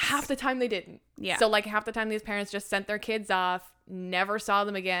parents. Half the time they didn't. Yeah. So like half the time these parents just sent their kids off, never saw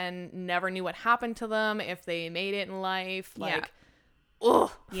them again, never knew what happened to them, if they made it in life. Like,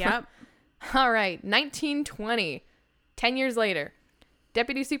 ugh. Yep. All right. 1920. 10 years later.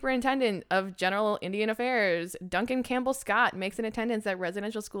 Deputy Superintendent of General Indian Affairs, Duncan Campbell Scott, makes an attendance at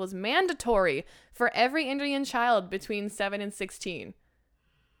residential schools mandatory for every Indian child between 7 and 16.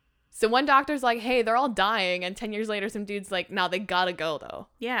 So one doctor's like, hey, they're all dying. And 10 years later, some dude's like, nah, they gotta go, though.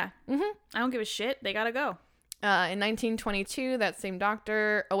 Yeah. Mm-hmm. I don't give a shit. They gotta go. In 1922, that same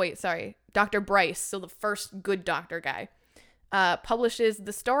doctor, Dr. Bryce, so the first good doctor guy, publishes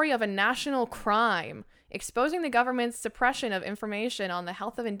The Story of a National Crime, exposing the government's suppression of information on the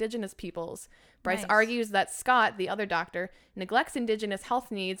health of indigenous peoples. Bryce argues that Scott, the other doctor, neglects indigenous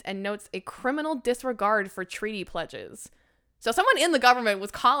health needs and notes a criminal disregard for treaty pledges. So someone in the government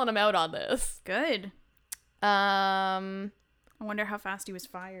was calling him out on this. Good. I wonder how fast he was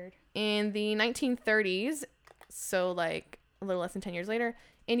fired. In the 1930s, so like a little less than 10 years later,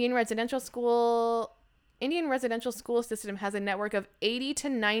 Indian residential school system has a network of 80 to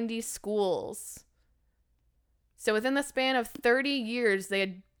 90 schools. So within the span of 30 years, they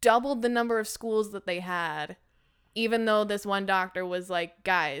had doubled the number of schools that they had, even though this one doctor was like,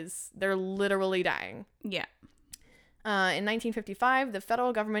 guys, they're literally dying. Yeah. In 1955, the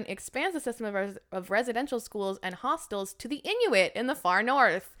federal government expands the system of residential schools and hostels to the Inuit in the far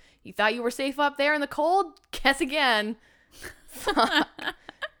north. You thought you were safe up there in the cold? Guess again.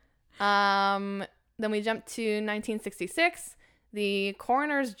 Then we jump to 1966. The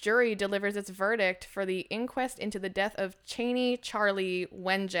coroner's jury delivers its verdict for the inquest into the death of Cheney Charlie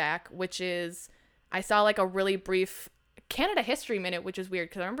Wenjack, which is, I saw like a really brief Canada History Minute, which is weird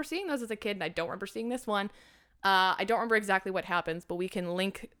because I remember seeing those as a kid and I don't remember seeing this one. I don't remember exactly what happens, but we can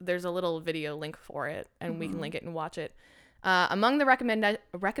link, there's a little video link for it and we can link it and watch it. Among the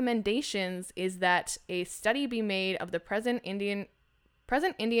recommendations is that a study be made of the present Indian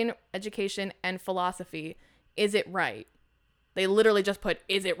education and philosophy. Is it right? They literally just put,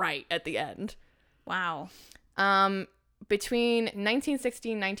 is it right at the end. Wow. Between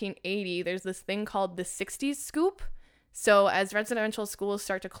 1960 and 1980, there's this thing called the 60s scoop. So as residential schools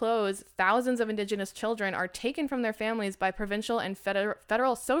start to close, thousands of Indigenous children are taken from their families by provincial and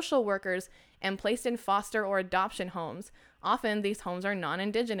federal social workers and placed in foster or adoption homes. Often these homes are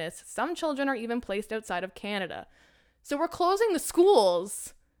non-Indigenous. Some children are even placed outside of Canada. So we're closing the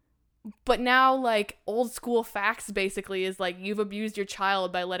schools, but now like old school facts basically is like you've abused your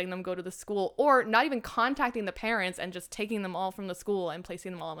child by letting them go to the school or not even contacting the parents and just taking them all from the school and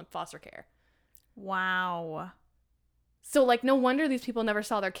placing them all in foster care. Wow. So, like, no wonder these people never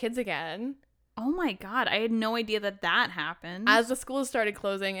saw their kids again. Oh, my God. I had no idea that happened. As the schools started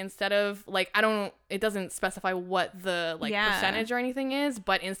closing, instead of, like, it doesn't specify what the, like, percentage or anything is,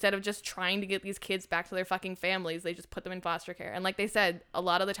 but instead of just trying to get these kids back to their fucking families, they just put them in foster care. And like they said, a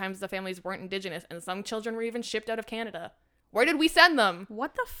lot of the times the families weren't Indigenous, and some children were even shipped out of Canada. Where did we send them?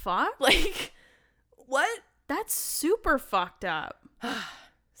 What the fuck? Like, what? That's super fucked up.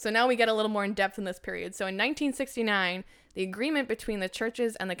 So now we get a little more in depth in this period. So in 1969, The agreement between the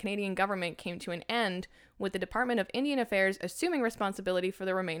churches and the Canadian government came to an end, with the Department of Indian Affairs assuming responsibility for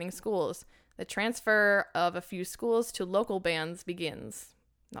the remaining schools. The transfer of a few schools to local bands begins.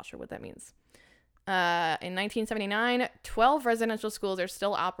 Not sure what that means. In 1979, 12 residential schools are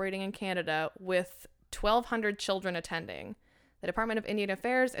still operating in Canada, with 1,200 children attending. The Department of Indian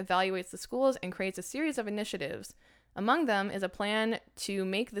Affairs evaluates the schools and creates a series of initiatives. Among them is a plan to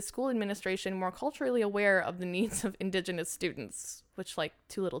make the school administration more culturally aware of the needs of Indigenous students, which, like,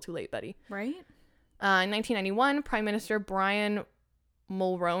 too little too late, buddy. Right? In 1991, Prime Minister Brian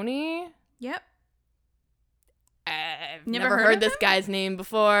Mulroney. Yep. I've never heard this guy's name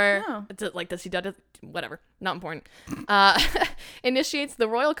before. No. Like, does he do it? Whatever. Not important. Initiates the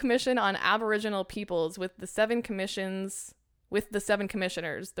Royal Commission on Aboriginal Peoples with the 7 commissioners.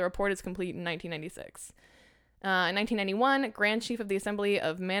 The report is complete in 1996. In 1991, Grand Chief of the Assembly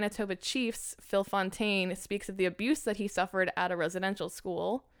of Manitoba Chiefs, Phil Fontaine, speaks of the abuse that he suffered at a residential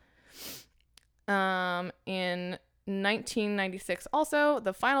school. In 1996 also,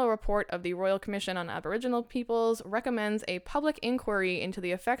 the final report of the Royal Commission on Aboriginal Peoples recommends a public inquiry into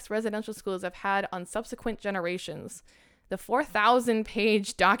the effects residential schools have had on subsequent generations. The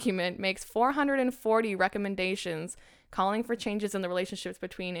 4,000-page document makes 440 recommendations calling for changes in the relationships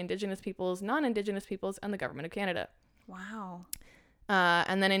between Indigenous peoples, non-Indigenous peoples, and the Government of Canada. Wow.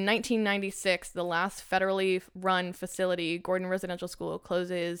 And then in 1996, the last federally run facility, Gordon Residential School,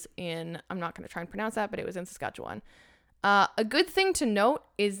 closes in, I'm not going to try and pronounce that, but it was in Saskatchewan. A good thing to note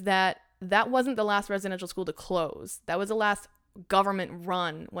is that wasn't the last residential school to close. That was the last government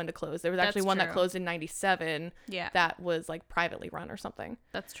run one to close. There was actually one that closed in 97 that was like privately run or something.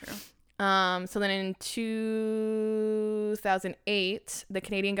 That's true. So then in 2008, the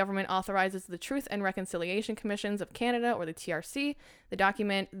Canadian government authorizes the Truth and Reconciliation Commissions of Canada, or the TRC, to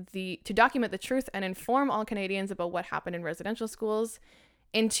document the truth and inform all Canadians about what happened in residential schools.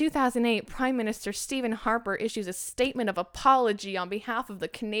 In 2008, Prime Minister Stephen Harper issues a statement of apology on behalf of the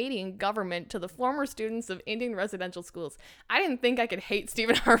Canadian government to the former students of Indian residential schools. I didn't think I could hate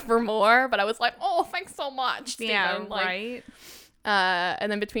Stephen Harper more, but I was like, oh, thanks so much, Stephen. Yeah, right.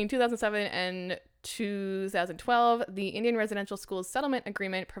 And then between 2007 and 2012, the Indian Residential Schools Settlement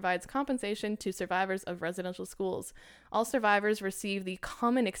Agreement provides compensation to survivors of residential schools. All survivors receive the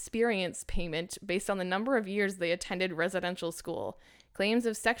Common Experience payment based on the number of years they attended residential school. Claims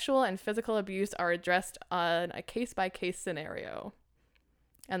of sexual and physical abuse are addressed on a case-by-case scenario.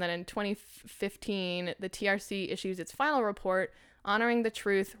 And then in 2015, the TRC issues its final report, honoring the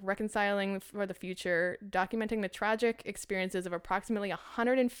truth, reconciling for the future, documenting the tragic experiences of approximately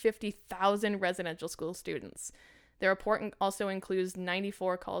 150,000 residential school students. The report also includes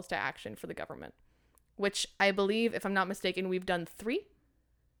 94 calls to action for the government, which I believe, if I'm not mistaken, we've done 3?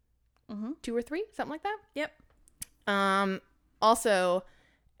 Mm-hmm. 2 or 3? Something like that? Yep. Also,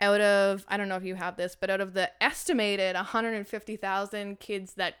 out of, I don't know if you have this, but out of the estimated 150,000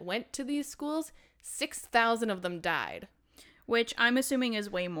 kids that went to these schools, 6,000 of them died. Which I'm assuming is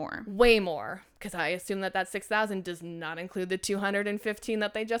way more. Way more, because I assume that 6,000 does not include the 215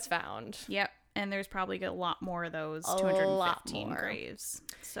 that they just found. Yep, and there's probably a lot more of those 215 graves.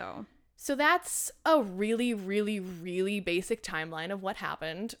 So that's a really, really, really basic timeline of what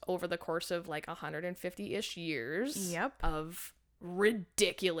happened over the course of like 150-ish years of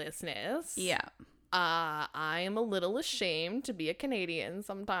ridiculousness. Yeah. I am a little ashamed to be a Canadian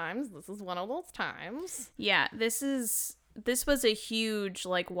sometimes. This is one of those times. Yeah, this was a huge,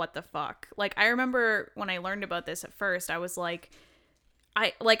 like, what the fuck? Like, I remember when I learned about this at first, I was like,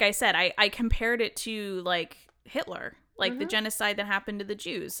 I compared it to, like, Hitler, like, the genocide that happened to the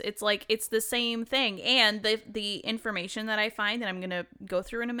Jews. It's like, it's the same thing. And the information that I find that I'm going to go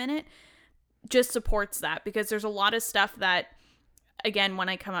through in a minute just supports that, because there's a lot of stuff that, again, when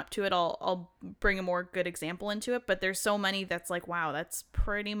I come up to it, I'll bring a more good example into it. But there's so many that's like, wow, that's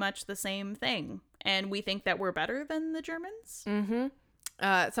pretty much the same thing. And we think that we're better than the Germans. Mm-hmm.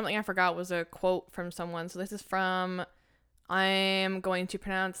 Something I forgot was a quote from someone. So this is from, I'm going to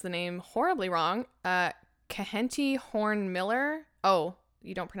pronounce the name horribly wrong. Kahenti Horn Miller. Oh,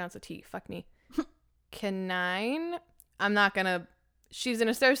 you don't pronounce a T. Fuck me. Canine. I'm not going to. She's an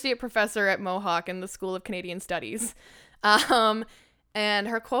associate professor at Mohawk in the School of Canadian Studies. And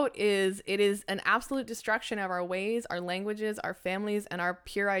her quote is, "It is an absolute destruction of our ways, our languages, our families, and our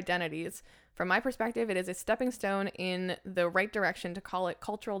pure identities. From my perspective, it is a stepping stone in the right direction to call it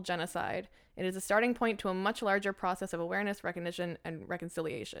cultural genocide. It is a starting point to a much larger process of awareness, recognition, and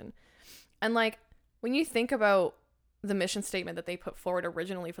reconciliation." And like, when you think about the mission statement that they put forward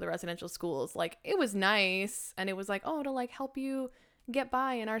originally for the residential schools, like, it was nice, and it was like, oh, to like help you get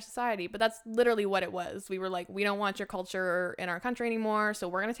by in our society. But that's literally what it was. We were like, we don't want your culture in our country anymore, so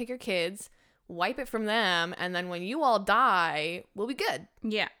we're going to take your kids, wipe it from them, and then when you all die, we'll be good.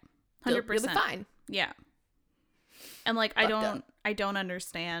 Yeah. 100%. You'll be fine. Yeah. And like, I don't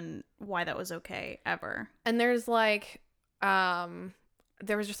understand why that was okay ever. And there's like,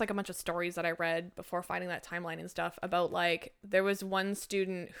 there was just like a bunch of stories that I read before finding that timeline and stuff about like, there was one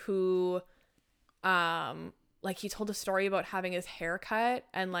student who, like he told a story about having his hair cut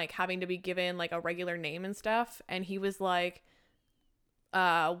and like having to be given like a regular name and stuff. And he was like,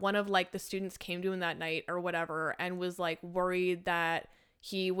 one of like the students came to him that night or whatever and was like worried that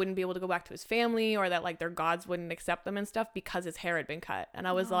he wouldn't be able to go back to his family or that like their gods wouldn't accept them and stuff because his hair had been cut. And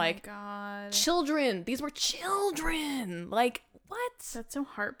I was like, God. Children, these were children. Like, what? That's so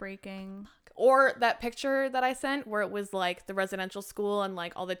heartbreaking. Or that picture that I sent where it was like the residential school and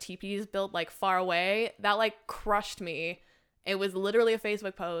like all the teepees built like far away, that like crushed me. It was literally a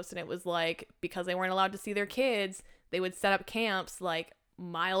Facebook post and it was like, because they weren't allowed to see their kids, they would set up camps like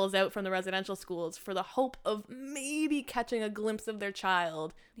miles out from the residential schools for the hope of maybe catching a glimpse of their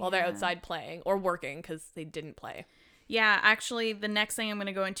child while they're outside playing or working because they didn't play. Yeah, actually, the next thing I'm going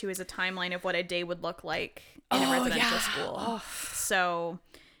to go into is a timeline of what a day would look like in a residential school. Oh. So,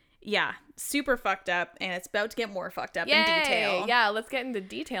 yeah, super fucked up, and it's about to get more fucked up in detail. Yeah, let's get into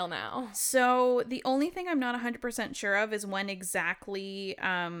detail now. So, the only thing I'm not 100% sure of is when exactly,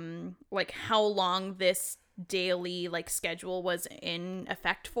 like, how long this daily like schedule was in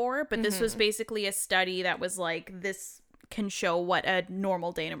effect for, but this was basically a study that was like, this can show what a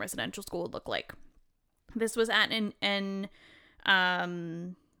normal day in a residential school would look like. This was at a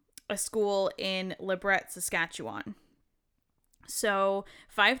school in Liberec, Saskatchewan. So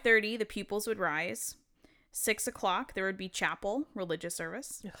 5:30 the pupils would rise. 6 o'clock there would be chapel, religious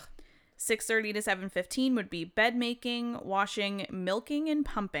service. 6:30 to 7:15 would be bed making, washing, milking, and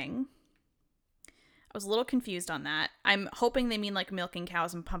pumping. I was a little confused on that. I'm hoping they mean like milking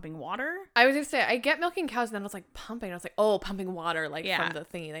cows and pumping water. I was gonna say, I get milking cows, and then I was like pumping. I was like, oh, pumping water, like from the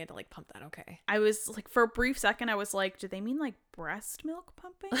thingy. They had to like pump that. Okay. I was like, for a brief second, I was like, do they mean like breast milk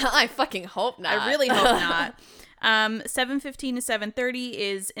pumping? I fucking hope not. I really hope not. 7:15 to 7:30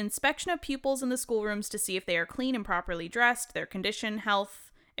 is inspection of pupils in the schoolrooms to see if they are clean and properly dressed, their condition,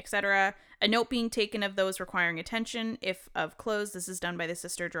 health, etc. A note being taken of those requiring attention. If of clothes, this is done by the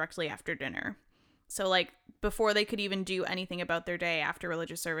sister directly after dinner. So, like, before they could even do anything about their day after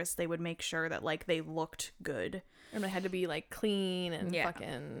religious service, they would make sure that, like, they looked good. And they had to be, like, clean and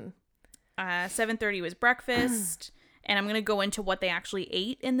fucking... 7:30 was breakfast. And I'm going to go into what they actually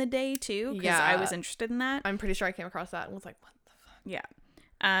ate in the day, too, because I was interested in that. I'm pretty sure I came across that and was like, what the fuck?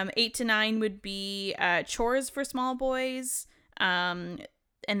 Yeah. 8 to 9 would be chores for small boys. And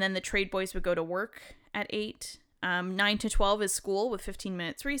then the trade boys would go to work at 8. 9 to 12 is school with 15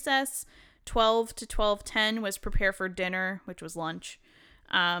 minutes recess. 12 to 12:10 was prepare for dinner, which was lunch.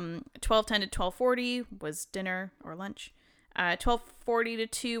 12:10 to 12:40 was dinner or lunch. 12:40 to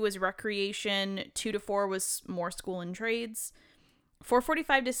 2 was recreation. 2 to 4 was more school and trades.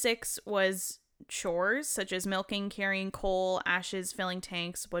 4:45 to 6 was chores, such as milking, carrying coal, ashes, filling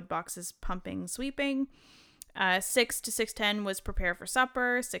tanks, wood boxes, pumping, sweeping. 6 to 6:10 was prepare for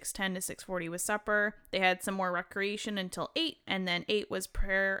supper. 6:10 to 6:40 was supper. They had some more recreation until 8, and then 8 was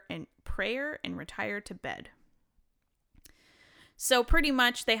prayer and retire to bed. So pretty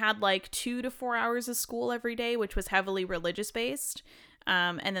much they had like 2 to 4 hours of school every day, which was heavily religious based.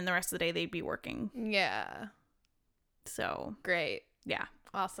 And then the rest of the day they'd be working. Yeah. So great. Yeah.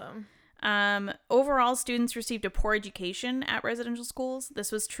 Awesome. Overall, students received a poor education at residential schools.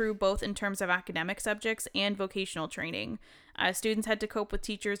 This was true both in terms of academic subjects and vocational training. Students had to cope with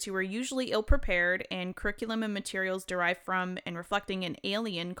teachers who were usually ill-prepared and curriculum and materials derived from and reflecting an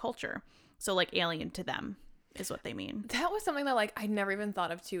alien culture. So, like, alien to them is what they mean. That was something that, like, I never even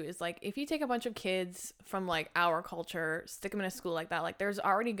thought of, too, is, like, if you take a bunch of kids from, like, our culture, stick them in a school like that, like, there's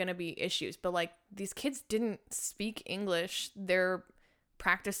already going to be issues. But, like, these kids didn't speak English. Their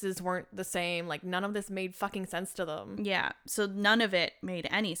practices weren't the same. Like, none of this made fucking sense to them. Yeah, so none of it made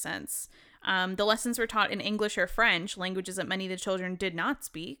any sense. The lessons were taught in English or French, languages that many of the children did not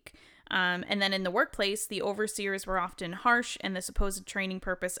speak. And then in the workplace, the overseers were often harsh, and the supposed training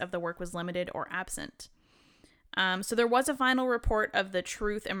purpose of the work was limited or absent. So there was a final report of the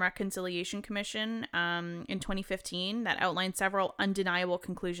Truth and Reconciliation Commission in 2015 that outlined several undeniable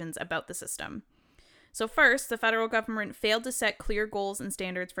conclusions about the system. So first, the federal government failed to set clear goals and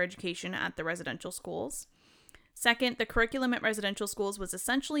standards for education at the residential schools. Second, the curriculum at residential schools was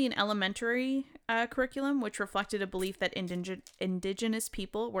essentially an elementary curriculum, which reflected a belief that indigenous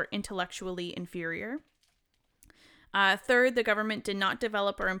people were intellectually inferior. Third, the government did not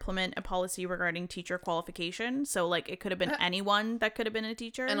develop or implement a policy regarding teacher qualification. So, like, it could have been anyone that could have been a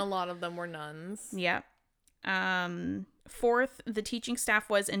teacher. And a lot of them were nuns. Yeah. Fourth, the teaching staff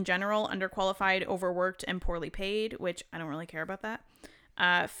was, in general, underqualified, overworked, and poorly paid, which I don't really care about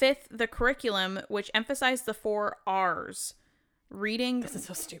that. Fifth, the curriculum, which emphasized the 4 R's. This is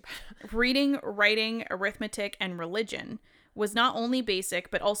so stupid. Reading, writing, arithmetic, and religion was not only basic,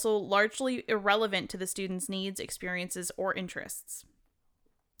 but also largely irrelevant to the students' needs, experiences, or interests.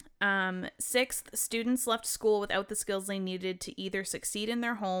 Sixth, students left school without the skills they needed to either succeed in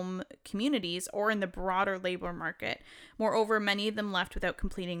their home communities or in the broader labor market. Moreover, many of them left without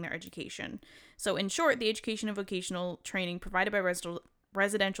completing their education. So, in short, the education and vocational training provided by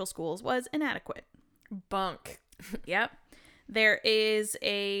residential schools was inadequate. Bunk. Yep. There is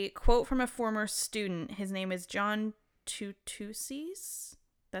a quote from a former student. His name is John Tutusis.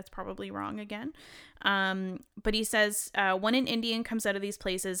 That's probably wrong again. But he says, when an Indian comes out of these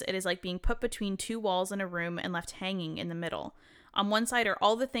places, it is like being put between 2 walls in a room and left hanging in the middle. On one side are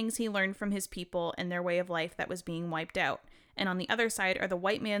all the things he learned from his people and their way of life that was being wiped out. And on the other side are the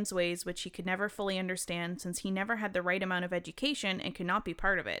white man's ways, which he could never fully understand since he never had the right amount of education and could not be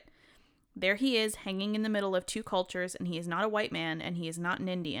part of it. There he is, hanging in the middle of 2 cultures, and he is not a white man, and he is not an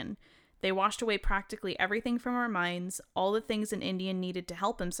Indian. They washed away practically everything from our minds, all the things an Indian needed to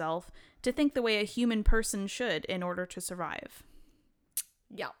help himself, to think the way a human person should in order to survive.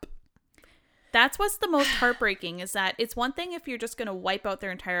 Yup. That's what's the most heartbreaking, is that it's one thing if you're just going to wipe out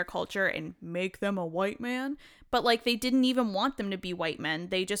their entire culture and make them a white man, but like they didn't even want them to be white men.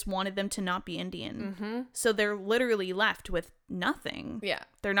 They just wanted them to not be Indian. Mm-hmm. So they're literally left with nothing. Yeah.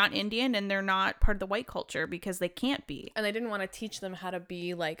 They're not Indian and they're not part of the white culture because they can't be. And they didn't want to teach them how to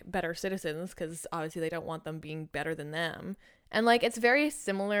be like better citizens because obviously they don't want them being better than them. And like it's very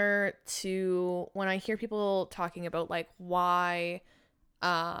similar to when I hear people talking about like why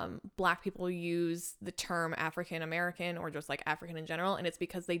Black people use the term African American or just like African in general, and it's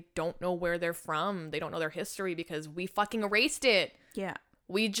because they don't know where they're from. They don't know their history because we fucking erased it. Yeah.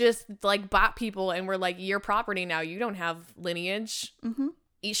 We just like bought people and we're like, you're property now. You don't have lineage. Mm-hmm.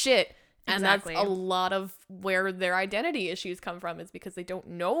 Eat shit. And Exactly. that's a lot of where their identity issues come from, is because they don't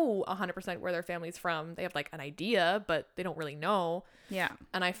know 100% where their family's from. They have like an idea, but they don't really know. Yeah.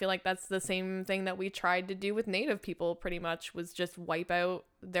 And I feel like that's the same thing that we tried to do with Native people pretty much, was just wipe out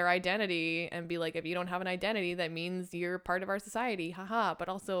their identity and be like, if you don't have an identity, that means you're part of our society. Haha. But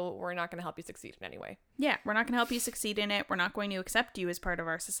also we're not going to help you succeed in any way. Yeah. We're not going to help you succeed in it. We're not going to accept you as part of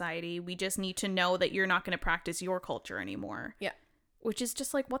our society. We just need to know that you're not going to practice your culture anymore. Yeah. Which is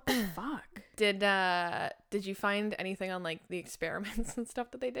just like, what the fuck? Did you find anything on like the experiments and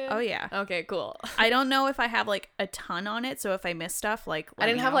stuff that they did? Oh yeah. Okay, cool. I don't know if I have like a ton on it, so if I miss stuff, like I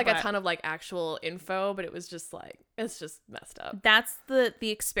didn't have like a ton of like actual info, but it was just like, it's just messed up. That's the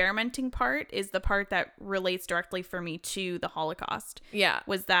experimenting part is the part that relates directly for me to the Holocaust. Yeah.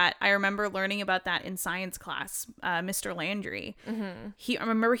 Was that I remember learning about that in science class. Mr. Landry. Mm-hmm. I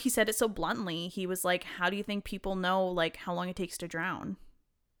remember he said it so bluntly. He was like, how do you think people know like how long it takes to drown?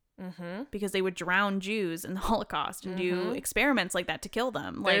 Mm-hmm. Because they would drown Jews in the Holocaust and do experiments like that to kill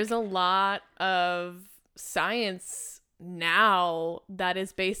them. Like, there's a lot of science now that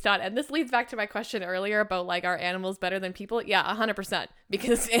is based on, and this leads back to my question earlier about like, are animals better than people? Yeah, 100%,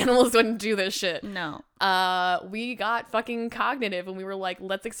 because animals wouldn't do this shit. No. We got fucking cognitive and we were like,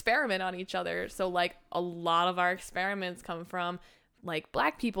 let's experiment on each other. So like a lot of our experiments come from like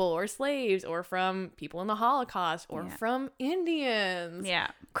Black people or slaves or from people in the Holocaust or from Indians.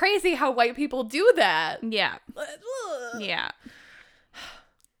 Yeah. Crazy how white people do that. Yeah. Yeah.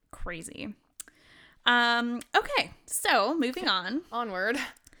 Crazy. Okay, so moving on. Onward.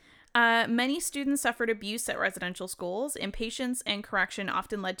 Many students suffered abuse at residential schools. Impatience and correction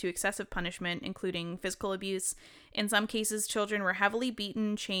often led to excessive punishment, including physical abuse. In some cases, children were heavily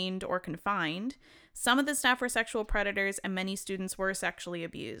beaten, chained, or confined. Some of the staff were sexual predators, and many students were sexually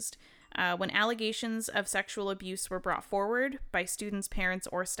abused. When allegations of sexual abuse were brought forward by students, parents,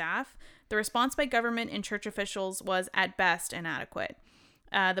 or staff, the response by government and church officials was at best inadequate.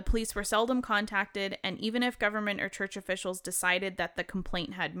 The police were seldom contacted, and even if government or church officials decided that the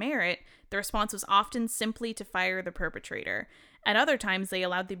complaint had merit, the response was often simply to fire the perpetrator. At other times, they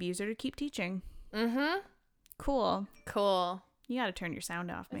allowed the abuser to keep teaching. Mm-hmm. Cool. You gotta turn your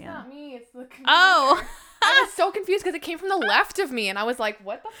sound off, man. It's not me, it's the computer. Oh! I was so confused because it came from the left of me, and I was like,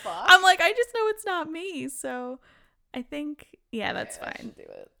 what the fuck? I'm like, I just know it's not me, so I think, yeah, that's Okay, I fine. should do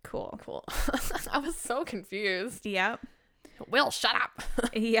it. Cool. I was so confused. Yep. Will, shut up.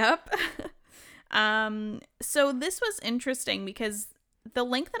 Yep. So this was interesting because the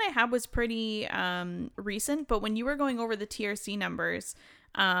link that I had was pretty recent, but when you were going over the TRC numbers,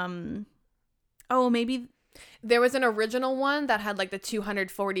 maybe there was an original one that had like the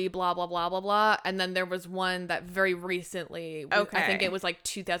 240 blah blah blah blah blah, and then there was one that very recently, I think it was like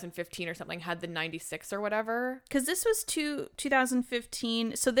 2015 or something, had the 96 or whatever. Because this was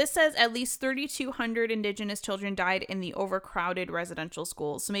 2015. So this says at least 3,200 Indigenous children died in the overcrowded residential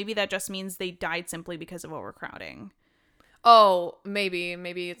schools. So maybe that just means they died simply because of overcrowding. Oh,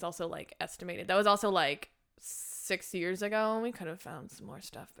 maybe it's also like estimated. That was also like 6 years ago. We could have found some more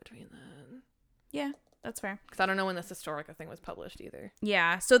stuff between then. Yeah. That's fair. Because I don't know when this historical thing was published either.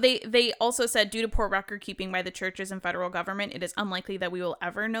 Yeah. So they also said, due to poor record keeping by the churches and federal government, it is unlikely that we will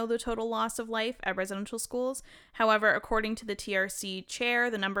ever know the total loss of life at residential schools. However, according to the TRC chair,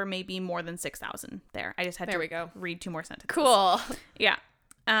 the number may be more than 6,000 there. I just had to read 2 more sentences. Cool. Yeah.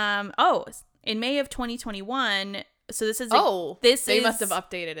 In May of 2021... So they must have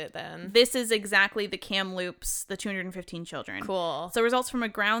updated it then. This is exactly the Kamloops, the 215 children. Cool. So results from a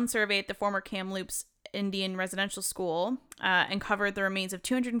ground survey at the former Kamloops Indian Residential School uncovered the remains of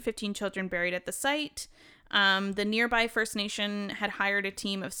 215 children buried at the site. The nearby First Nation had hired a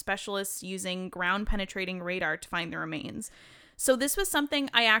team of specialists using ground-penetrating radar to find the remains. So this was something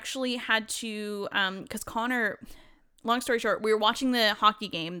I actually had to, because Connor... Long story short, we were watching the hockey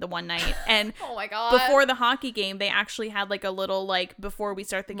game the one night, and oh my God. Before the hockey game, they actually had like a little, like, before we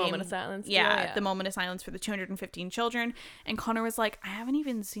start the game. Moment of silence. Yeah, the moment of silence for the 215 children. And Connor was like, I haven't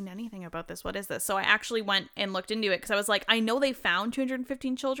even seen anything about this. What is this? So I actually went and looked into it because I was like, I know they found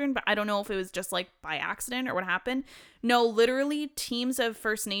 215 children, but I don't know if it was just like by accident or what happened. No, literally teams of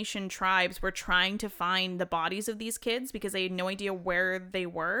First Nation tribes were trying to find the bodies of these kids because they had no idea where they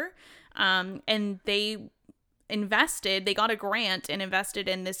were. And they got a grant and invested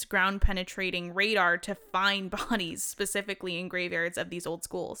in this ground penetrating radar to find bodies specifically in graveyards of these old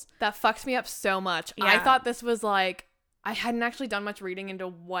schools. That fucks me up so much. Yeah. I thought this was like, I hadn't actually done much reading into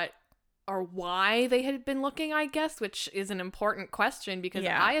what or why they had been looking, I guess, which is an important question because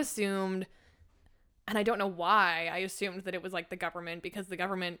I assumed, and I don't know why, I assumed that it was like the government, because the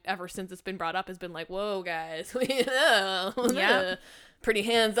government, ever since it's been brought up, has been like, whoa, guys, pretty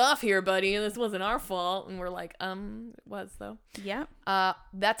hands off here, buddy, and this wasn't our fault. And we're like, it was, though. Yeah.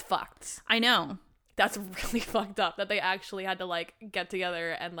 That's fucked. I know. That's really fucked up that they actually had to like get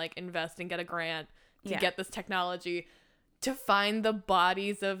together and like invest and get a grant to get this technology to find the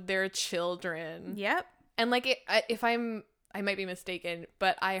bodies of their children. Yep. And like, I might be mistaken,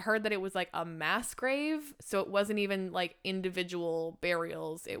 but I heard that it was like a mass grave, so it wasn't even like individual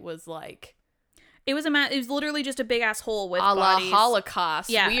burials. It was like, it was literally just a big ass hole with bodies. A la Holocaust.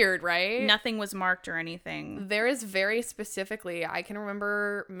 Yeah. Weird, right? Nothing was marked or anything. There is very specifically, I can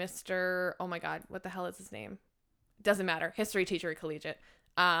remember Mr. Oh my God, what the hell is his name? Doesn't matter. History teacher at Collegiate.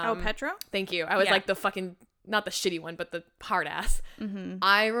 Petro? Thank you. I was like the fucking, not the shitty one, but the hard ass. Mm-hmm.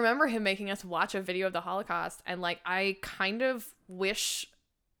 I remember him making us watch a video of the Holocaust, and like, I kind of wish,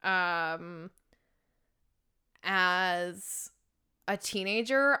 as a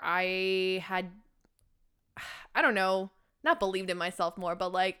teenager, I don't know, not believed in myself more,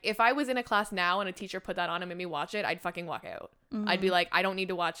 but like, if I was in a class now and a teacher put that on and made me watch it, I'd fucking walk out. Mm-hmm. I'd be like, I don't need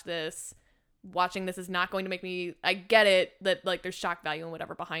to watch this. Watching this is not going to make me, I get it that like there's shock value and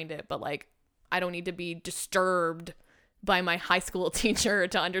whatever behind it, but like, I don't need to be disturbed by my high school teacher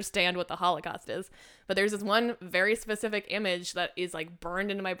to understand what the Holocaust is. But there's this one very specific image that is like burned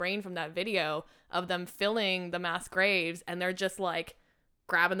into my brain from that video of them filling the mass graves, and they're just like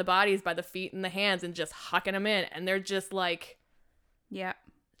grabbing the bodies by the feet and the hands and just hucking them in, and they're just like,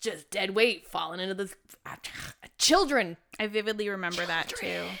 just dead weight falling into this children. I vividly remember that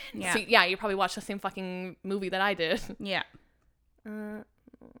too. Yeah. So, yeah, you probably watched the same fucking movie that I did. Yeah.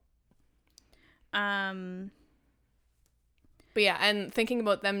 But yeah, and thinking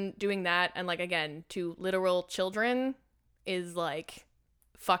about them doing that, and like, again, to literal children is like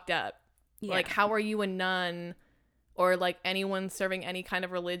fucked up. Yeah. Like, how are you a nun or like anyone serving any kind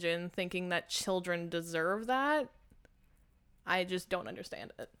of religion thinking that children deserve that? I just don't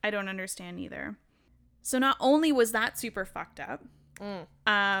understand it. I don't understand either. So not only was that super fucked up,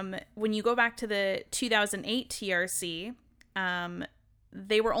 when you go back to the 2008 TRC,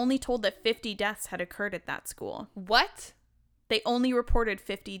 they were only told that 50 deaths had occurred at that school. What? They only reported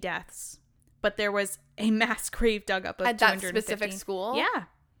 50 deaths, but there was a mass grave dug up of at that specific school? Yeah.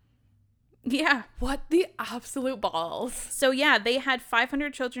 Yeah. What the absolute balls? So yeah, they had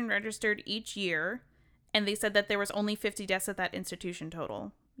 500 children registered each year, and they said that there was only 50 deaths at that institution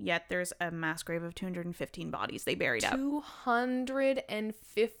total. Yet there's a mass grave of 215 bodies they buried up.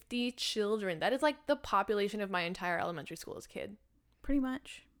 250 children. That is like the population of my entire elementary school as a kid. Pretty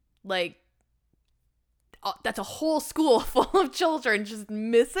much. Like, that's a whole school full of children just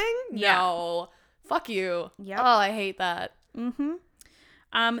missing? Yeah. No. Fuck you. Yep. Oh, I hate that.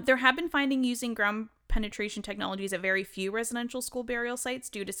 There have been findings using ground penetration technologies at very few residential school burial sites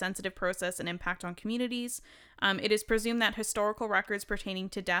due to sensitive process and impact on communities. It is presumed that historical records pertaining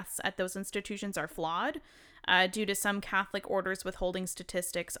to deaths at those institutions are flawed due to some Catholic orders withholding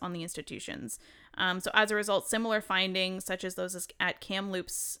statistics on the institutions. So as a result, similar findings, such as those at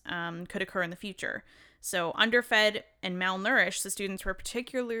Kamloops, could occur in the future. So underfed and malnourished, the students were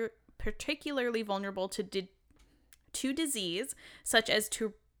particularly vulnerable to disease, such as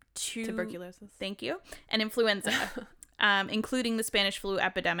tuberculosis. Thank you. And influenza, including the Spanish flu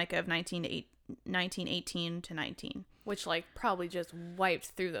epidemic of 1918 to 19. Which, like, probably just wiped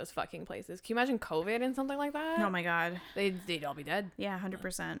through those fucking places. Can you imagine COVID and something like that? Oh my God. They'd all be dead. Yeah,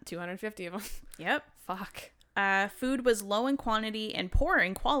 100%. 250 of them. Yep. Fuck. Food was low in quantity and poor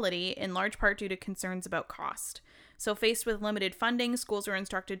in quality, in large part due to concerns about cost. So faced with limited funding, schools were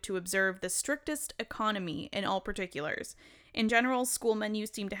instructed to observe the strictest economy in all particulars. In general, school menus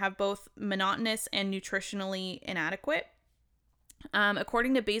seem to have both monotonous and nutritionally inadequate.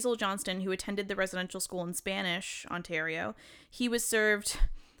 According to Basil Johnston, who attended the residential school in Spanish, Ontario, he was served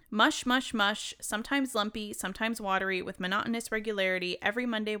mush, mush, mush, sometimes lumpy, sometimes watery, with monotonous regularity every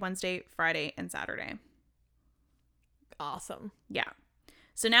Monday, Wednesday, Friday, and Saturday. Awesome. Yeah.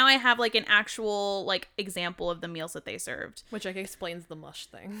 So now I have like an actual like example of the meals that they served. Which like explains the mush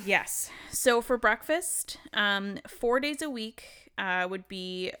thing. Yes. So for breakfast, 4 days a week would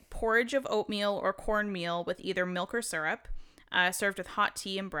be porridge of oatmeal or cornmeal with either milk or syrup, served with hot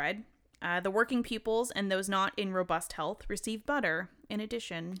tea and bread. The working pupils and those not in robust health receive butter in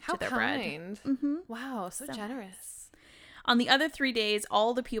addition to their bread. Mm-hmm. Wow, so generous. On the other 3 days,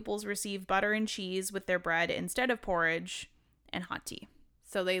 all the pupils receive butter and cheese with their bread instead of porridge and hot tea.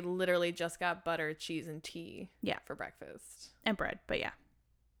 So they literally just got butter, cheese, and tea for breakfast. And bread, but yeah.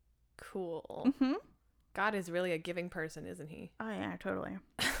 Cool. Mm-hmm. God is really a giving person, isn't he? Oh, yeah, totally.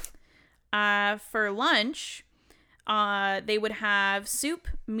 For lunch, they would have soup,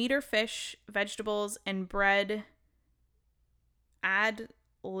 meat or fish, vegetables, and bread ad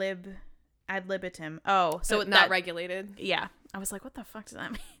libitum. Oh, so not regulated. Yeah. I was like, what the fuck does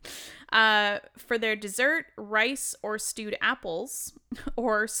that mean? For their dessert, rice or stewed apples,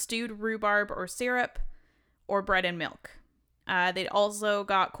 or stewed rhubarb or syrup, or bread and milk. They'd also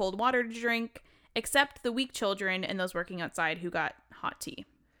got cold water to drink, except the weak children and those working outside who got hot tea.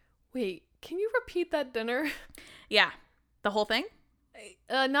 Wait, can you repeat that dinner? Yeah. The whole thing?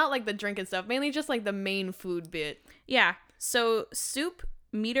 Not like the drink and stuff, mainly just like the main food bit. Yeah. So soup,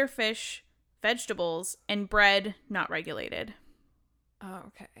 meat or fish, vegetables, and bread not regulated. Oh,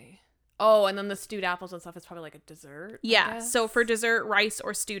 okay. Oh, and then the stewed apples and stuff is probably like a dessert. Yeah. So for dessert, rice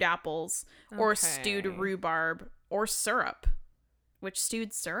or stewed apples, or stewed Okay. rhubarb, or syrup. Which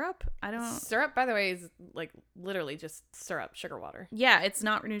stewed syrup? I don't. Syrup, by the way, is like literally just syrup, sugar water. Yeah, it's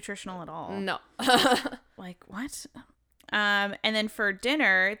not nutritional at all. No. Like what? And then for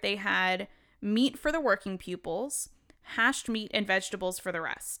dinner, they had meat for the working pupils, hashed meat and vegetables for the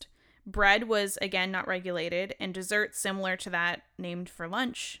rest. Bread was, again, not regulated, and dessert similar to that named for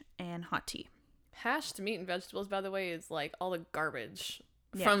lunch, and hot tea. Hashed meat and vegetables, by the way, is like all the garbage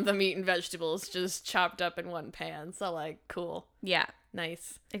from the meat and vegetables just chopped up in one pan. So, like, cool. Yeah.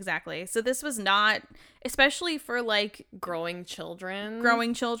 Nice. Exactly. So this was not, especially for, like, Growing children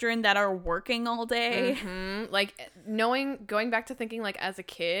that are working all day. Mm-hmm. Like, going back to thinking, like, as a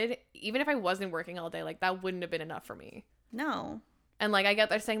kid, even if I wasn't working all day, like, that wouldn't have been enough for me. No. And, like, I get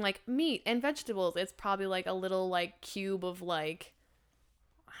they're saying, like, meat and vegetables. It's probably, like, a little, like, cube of, like,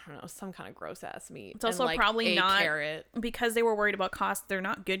 I don't know, some kind of gross-ass meat. It's also and, like, probably a not, carrot. because they were worried about cost, they're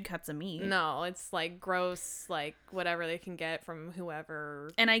not good cuts of meat. No, it's, like, gross, like, whatever they can get from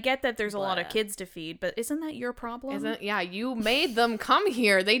whoever. And I get that there's a lot of kids to feed, but isn't that your problem? Yeah, you made them come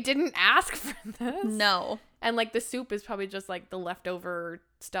here. They didn't ask for this. No. And, like, the soup is probably just, like, the leftover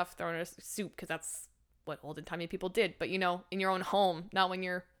stuff thrown in a soup, because that's what olden-timey people did. But, you know, in your own home, not when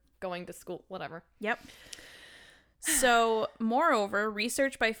you're going to school, whatever. Yep. So, moreover,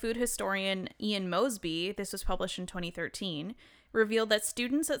 research by food historian Ian Mosby, this was published in 2013, revealed that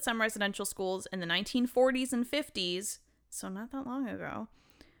students at some residential schools in the 1940s and 50s, so not that long ago,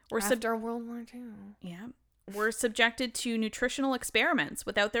 were after World War II. Yeah, were subjected to nutritional experiments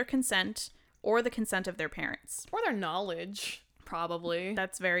without their consent or the consent of their parents. Or their knowledge, probably.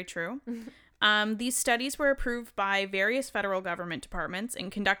 That's very true. These studies were approved by various federal government departments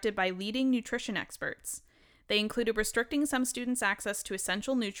and conducted by leading nutrition experts. They included restricting some students' access to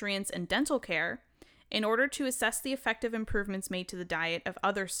essential nutrients and dental care, in order to assess the effective improvements made to the diet of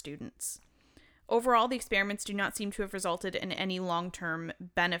other students. Overall, the experiments do not seem to have resulted in any long-term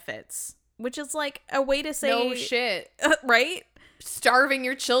benefits, which is like a way to say... No shit. Right? Starving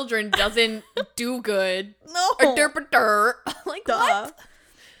your children doesn't do good. No. Like, duh. what?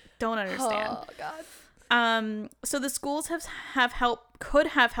 Don't understand. Oh, God. So the schools could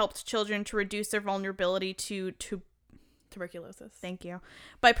have helped children to reduce their vulnerability to tuberculosis. Thank you.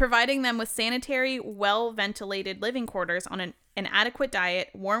 By providing them with sanitary, well-ventilated living quarters on an adequate diet,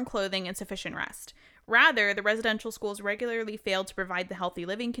 warm clothing, and sufficient rest. Rather, the residential schools regularly failed to provide the healthy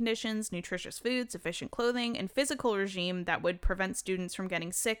living conditions, nutritious food, sufficient clothing, and physical regime that would prevent students from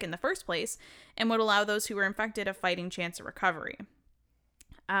getting sick in the first place and would allow those who were infected a fighting chance of recovery.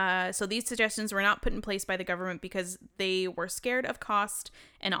 So these suggestions were not put in place by the government because they were scared of cost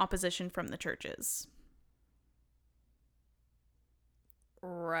and opposition from the churches.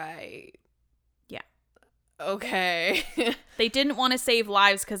 Right. Yeah. Okay. They didn't want to save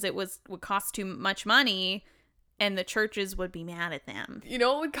lives because it would cost too much money, and the churches would be mad at them. You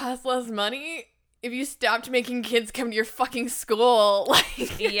know what would cost less money? If you stopped making kids come to your fucking school.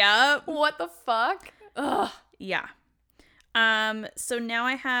 Like, yep. What the fuck? Ugh. Yeah. So now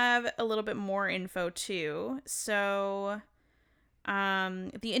I have a little bit more info too. So,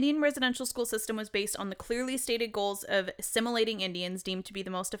 the Indian residential school system was based on the clearly stated goals of assimilating Indians, deemed to be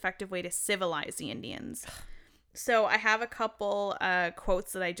the most effective way to civilize the Indians. So I have a couple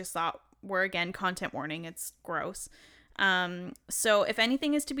quotes that I just thought were, again, content warning. It's gross. So if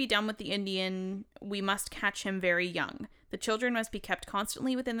anything is to be done with the Indian, we must catch him very young. The children must be kept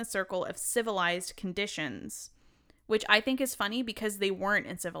constantly within the circle of civilized conditions, which I think is funny because they weren't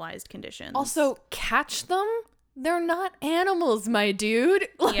in civilized conditions. Also, catch them? They're not animals, my dude.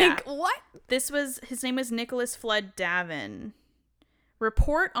 Like, yeah. What? His name is Nicholas Flood Davin.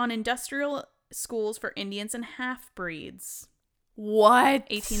 Report on industrial schools for Indians and half-breeds. What?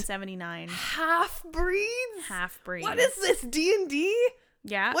 1879. Half-breeds? Half-breeds. What is this, D&D?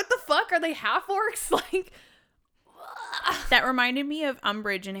 Yeah. What the fuck? Are they half-orcs? Like... That reminded me of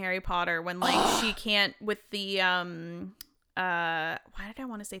Umbridge in Harry Potter when, like, she can't with the, why did I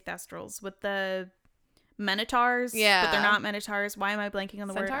want to say Thestrals? With the Minotaurs? Yeah. But they're not Minotaurs. Why am I blanking on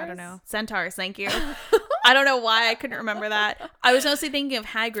the word? I Centaurs? don't know. Centaurs, thank you. I don't know why I couldn't remember that. I was mostly thinking of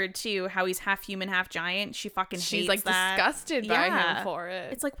Hagrid, too, how he's half human, half giant. She fucking hates She's, like, that. disgusted by him for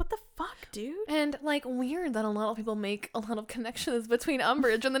it. It's like, what the fuck, dude? And, like, weird that a lot of people make a lot of connections between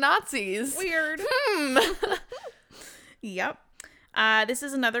Umbridge and the Nazis. Weird. Yep. This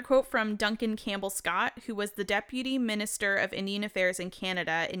is another quote from Duncan Campbell Scott, who was the Deputy Minister of Indian Affairs in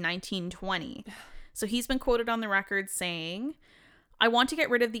Canada in 1920. So he's been quoted on the record saying, "I want to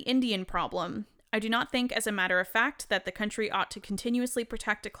get rid of the Indian problem. I do not think, as a matter of fact, that the country ought to continuously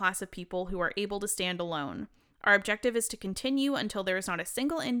protect a class of people who are able to stand alone. Our objective is to continue until there is not a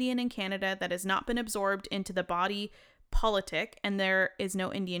single Indian in Canada that has not been absorbed into the body politic, and there is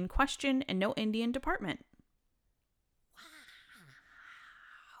no Indian question and no Indian department."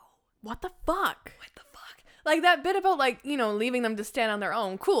 What the fuck? What the fuck? Like, that bit about, like, you know, leaving them to stand on their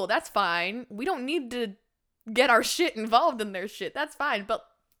own. Cool, that's fine. We don't need to get our shit involved in their shit. That's fine. But,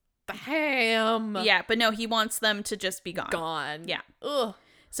 damn. Yeah, but no, he wants them to just be gone. Gone. Yeah. Ugh.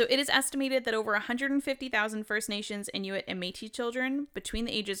 So it is estimated that over 150,000 First Nations, Inuit, and Métis children between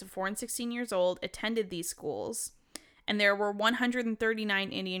the ages of 4 and 16 years old attended these schools. And there were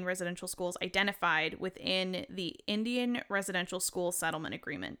 139 Indian residential schools identified within the Indian Residential School Settlement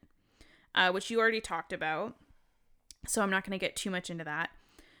Agreement, which you already talked about. So I'm not going to get too much into that.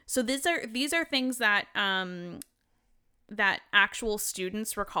 So these are things that that actual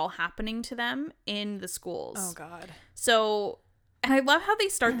students recall happening to them in the schools. Oh, God. So, and I love how they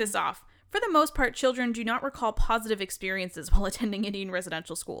start this off. For the most part, children do not recall positive experiences while attending Indian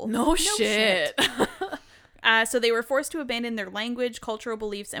residential school. No shit. So they were forced to abandon their language, cultural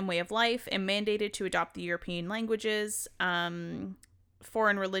beliefs, and way of life, and mandated to adopt the European languages,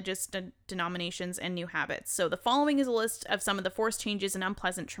 foreign religious denominations, and new habits. So the following is a list of some of the forced changes and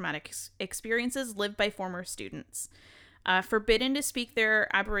unpleasant traumatic experiences lived by former students. Forbidden to speak their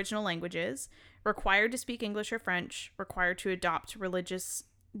Aboriginal languages, required to speak English or French, required to adopt religious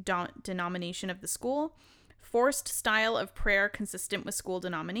denomination of the school, forced style of prayer consistent with school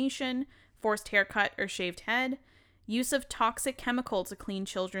denomination, forced haircut or shaved head, use of toxic chemical to clean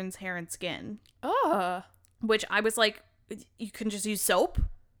children's hair and skin. Which I was like, you can just use soap?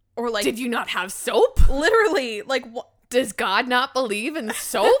 Or like, did you not have soap? Literally, like, what? Does God not believe in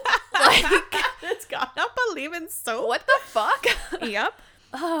soap? Like, does God not believe in soap? What the fuck?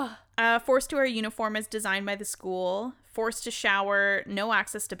 Yep. Forced to wear a uniform as designed by the school, forced to shower, no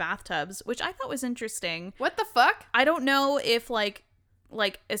access to bathtubs, which I thought was interesting. What the fuck? I don't know if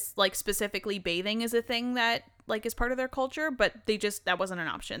it's like specifically bathing is a thing that like is part of their culture, but that wasn't an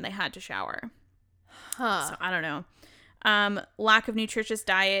option. They had to shower. Huh. So I don't know. Lack of nutritious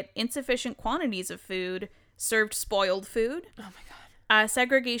diet, insufficient quantities of food, served spoiled food. Oh my god.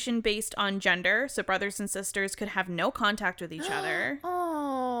 Segregation based on gender, so brothers and sisters could have no contact with each other.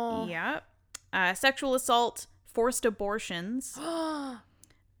 Oh. Yep. Sexual assault, forced abortions,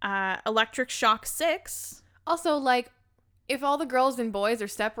 electric shock 6. Also, like, if all the girls and boys are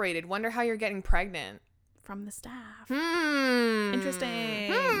separated, wonder how you're getting pregnant. From the staff.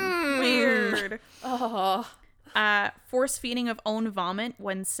 Interesting. Weird. Oh. Force feeding of own vomit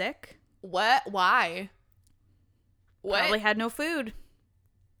when sick. What? Why? What? Probably had no food.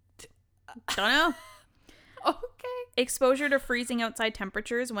 Don't know. Okay. Exposure to freezing outside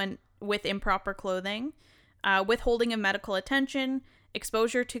temperatures when with improper clothing. Withholding of medical attention.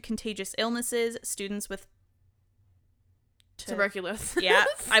 Exposure to contagious illnesses. Students with tuberculosis. Yeah,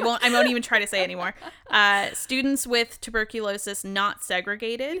 I won't even try to say anymore. Students with tuberculosis not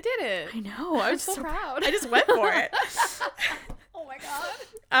segregated. You did it. I know. I was so proud. I just went for it. Oh my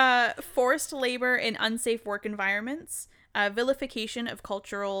god. Forced labor in unsafe work environments. Vilification of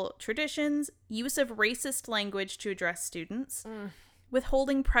cultural traditions. Use of racist language to address students.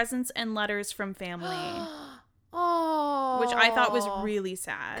 Withholding presents and letters from family. Oh. Which I thought was really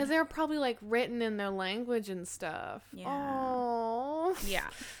sad. Because they were probably like written in their language and stuff. Yeah. Oh. Yeah.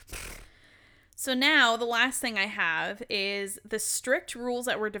 So now the last thing I have is the strict rules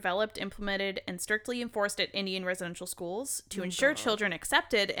that were developed, implemented, and strictly enforced at Indian residential schools to ensure children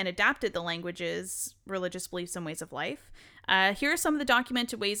accepted and adapted the languages, religious beliefs, and ways of life. Here are some of the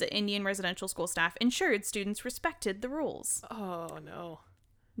documented ways that Indian residential school staff ensured students respected the rules. Oh, no.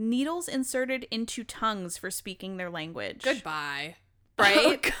 Needles inserted into tongues for speaking their language. Goodbye.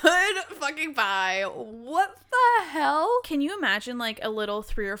 Right? Good fucking bye. What the hell? Can you imagine like a little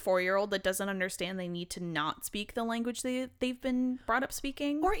 3 or 4 year old that doesn't understand they need to not speak the language they've been brought up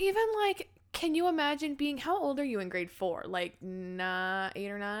speaking? Or even like, can you imagine being, how old are you in grade 4? Like 8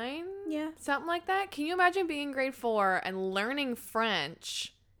 or 9? Yeah. Something like that? Can you imagine being in grade 4 and learning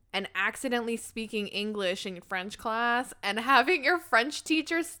French and accidentally speaking English in French class and having your French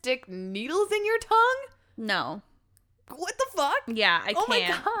teacher stick needles in your tongue? No. What the fuck? Yeah, I can't. Oh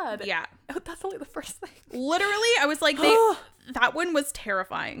my god. Yeah. Oh, that's only the first thing. Literally, I was like, that one was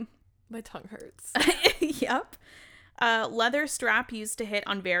terrifying. My tongue hurts. Yep. Leather strap used to hit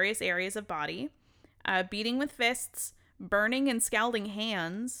on various areas of body. Beating with fists. Burning and scalding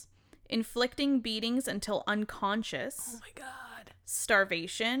hands. Inflicting beatings until unconscious. Oh my god.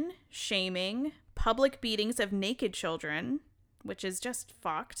 Starvation. Shaming. Public beatings of naked children, which is just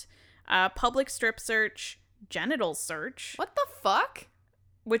fucked. Public strip search. Genital search. What the fuck?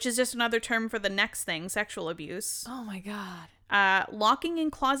 Which is just another term for the next thing, sexual abuse. Oh my god. Locking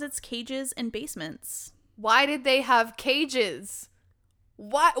in closets, cages, and basements. Why did they have cages?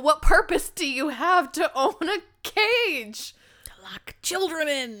 What purpose do you have to own a cage? To lock children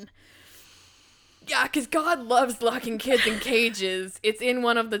in. Yeah, because God loves locking kids in cages. It's in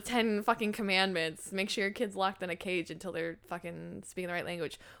one of the 10 fucking commandments. Make sure your kid's locked in a cage until they're fucking speaking the right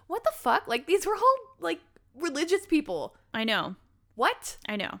language. What the fuck? Like, these were all, like, religious people. I know. What?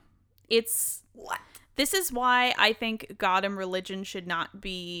 I know. It's... What? This is why I think God and religion should not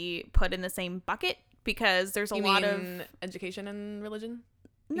be put in the same bucket, because there's a lot of... education and religion?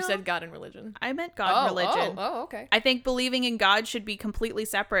 No. You said God and religion. I meant God and religion. Oh, okay. I think believing in God should be completely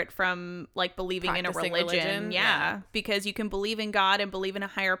separate from, like, believing Practicing in a religion. Yeah. Because you can believe in God and believe in a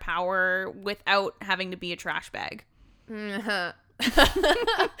higher power without having to be a trash bag. You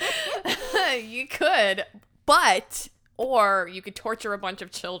could, but... Or you could torture a bunch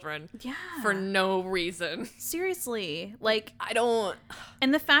of children. Yeah. For no reason. Seriously. Like... I don't...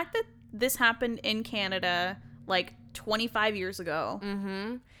 And the fact that this happened in Canada, like, 25 years ago.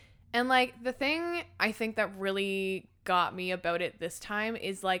 Mm-hmm. And, like, the thing I think that really got me about it this time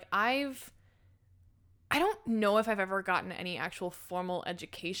is, like, I don't know if I've ever gotten any actual formal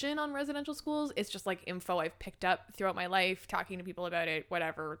education on residential schools. It's just, like, info I've picked up throughout my life, talking to people about it,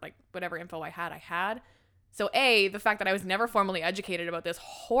 whatever. Like, whatever info I had. So, A, the fact that I was never formally educated about this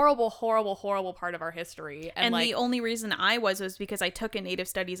horrible, horrible, horrible part of our history. And like, the only reason I was because I took a Native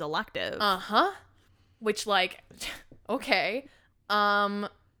Studies elective. Uh-huh. Which, like, okay.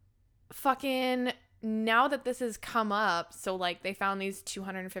 Fucking, now that this has come up, so, like, they found these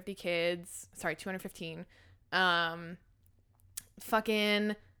 215.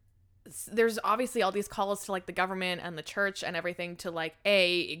 Fucking, there's obviously all these calls to like the government and the church and everything to like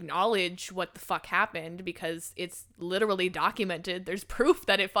acknowledge what the fuck happened, because it's literally documented. There's proof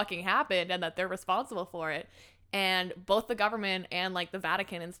that it fucking happened and that they're responsible for it. And both the government and like the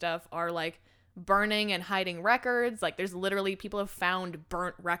Vatican and stuff are like burning and hiding records. Like there's literally people have found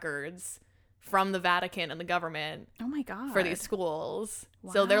burnt records from the Vatican and the government. Oh my God. For these schools.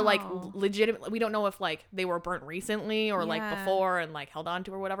 Wow. So they're like legitimate. We don't know if like they were burnt recently or like before and like held on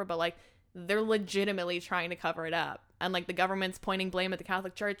to or whatever, but like they're legitimately trying to cover it up. And like the government's pointing blame at the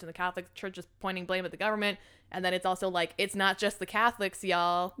Catholic Church and the Catholic Church is pointing blame at the government. And then it's also like, it's not just the Catholics,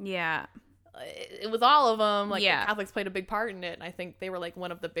 y'all. Yeah. It was all of them. Like the Catholics played a big part in it. And I think they were like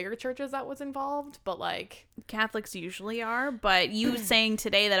one of the bigger churches that was involved, but like Catholics usually are. But you saying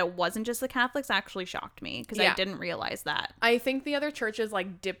today that it wasn't just the Catholics actually shocked me, because I didn't realize that. I think the other churches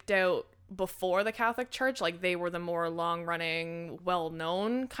like dipped out before the Catholic Church. Like they were the more long running, well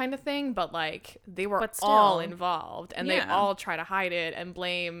known kind of thing, but like they were all involved and they all try to hide it and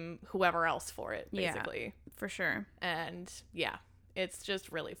blame whoever else for it, basically. Yeah, for sure. And yeah, it's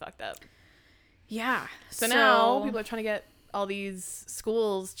just really fucked up. Yeah. So now people are trying to get all these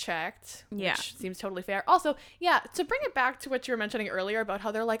schools checked, which seems totally fair. Also, to bring it back to what you were mentioning earlier about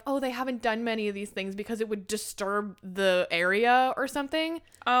how they're like, oh, they haven't done many of these things because it would disturb the area or something.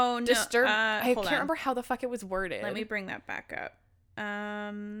 Oh, no. I can't remember how the fuck it was worded. Let me bring that back up.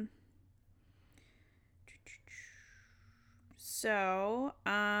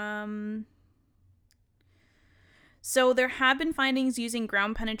 So there have been findings using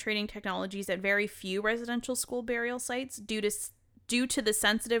ground-penetrating technologies at very few residential school burial sites due to the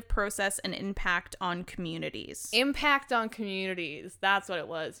sensitive process and impact on communities. Impact on communities. That's what it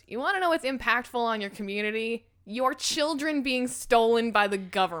was. You want to know what's impactful on your community? Your children being stolen by the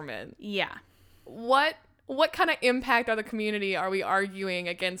government. Yeah. What kind of impact on the community are we arguing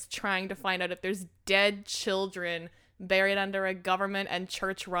against trying to find out if there's dead children buried under a government and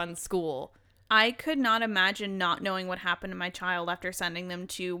church-run school? I could not imagine not knowing what happened to my child after sending them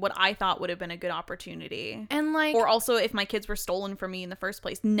to what I thought would have been a good opportunity. And like, or also if my kids were stolen from me in the first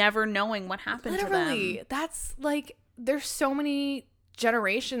place, never knowing what happened to them. That's like, there's so many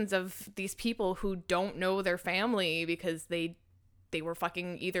generations of these people who don't know their family because they were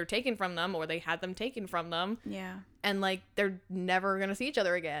fucking either taken from them or they had them taken from them. Yeah. And like, they're never going to see each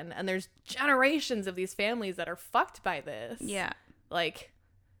other again. And there's generations of these families that are fucked by this. Yeah. Like,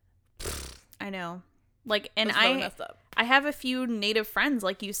 I know. Like, and I have a few Native friends,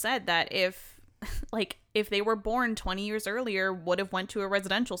 like you said, that if they were born 20 years earlier, would have went to a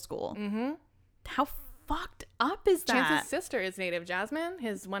residential school. Mm-hmm. How fucked up is that? Chance's sister is Native. Jasmine,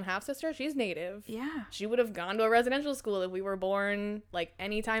 his one half sister, she's Native. Yeah. She would have gone to a residential school if we were born like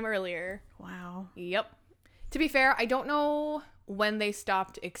any time earlier. Wow. Yep. To be fair, I don't know when they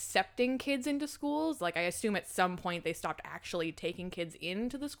stopped accepting kids into schools. Like, I assume at some point they stopped actually taking kids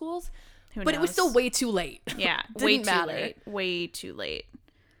into the schools. But it was still way too late. Yeah, way too late.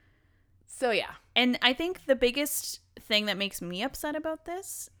 So, yeah. And I think the biggest thing that makes me upset about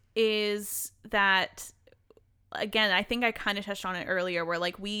this is that, again, I think I kind of touched on it earlier, where,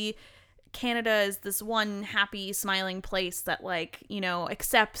 like, Canada is this one happy, smiling place that, like, you know,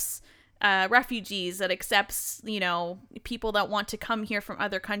 accepts refugees, that accepts, you know, people that want to come here from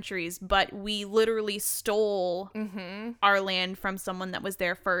other countries, but we literally stole our land from someone that was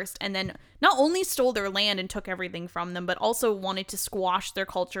there first, and then not only stole their land and took everything from them, but also wanted to squash their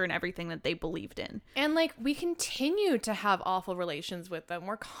culture and everything that they believed in. And like, we continue to have awful relations with them.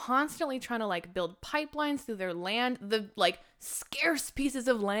 We're constantly trying to like build pipelines through their land, the like scarce pieces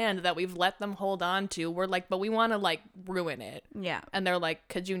of land that we've let them hold on to. We're like, but we want to like ruin it. Yeah. And they're like,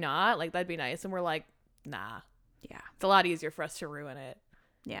 could you not? Like, that'd be nice. And we're like, nah. Yeah. It's a lot easier for us to ruin it.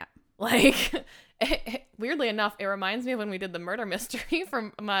 Yeah. Like, weirdly enough, it reminds me of when we did the murder mystery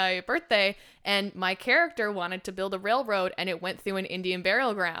for my birthday, and my character wanted to build a railroad, and it went through an Indian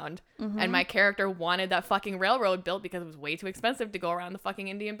burial ground. And my character wanted that fucking railroad built because it was way too expensive to go around the fucking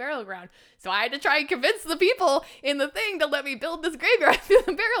Indian burial ground. So I had to try and convince the people in the thing to let me build this graveyard through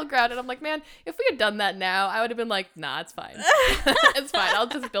the burial ground. And I'm like, man, if we had done that now, I would have been like, nah, it's fine. It's fine. I'll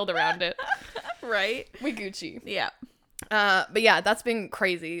just build around it. Right? We Gucci. Yeah. But yeah, that's been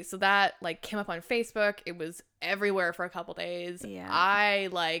crazy. So that like came up on Facebook. It was everywhere for a couple days. Yeah. I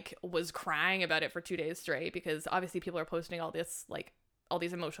like was crying about it for 2 days straight because obviously people are posting all this like all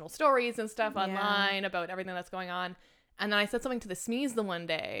these emotional stories and stuff online about everything that's going on. And then I said something to the SMEs the one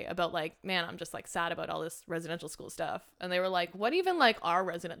day about like, man, I'm just like sad about all this residential school stuff. And they were like, what even like are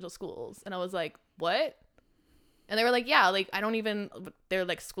residential schools? And I was like, what? And they were like, yeah, like I don't even, they're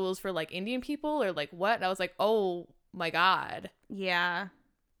like schools for like Indian people or like what? And I was like, oh my God. Yeah.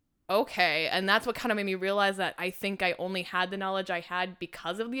 okay. And that's what kind of made me realize that I think I only had the knowledge I had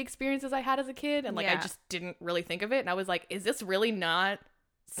because of the experiences I had as a kid. And like, I just didn't really think of it. And I was like, is this really not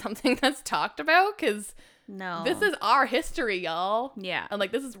something that's talked about? Because no, this is our history, y'all. Yeah. And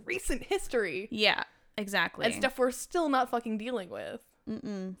like, this is recent history. Yeah, exactly. And stuff we're still not fucking dealing with.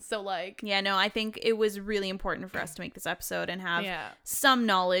 So like, yeah, no, I think it was really important for us to make this episode and have some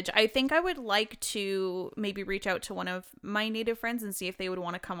knowledge. I think I would like to maybe reach out to one of my Native friends and see if they would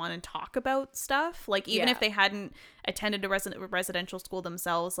want to come on and talk about stuff. Like, even if they hadn't attended a residential school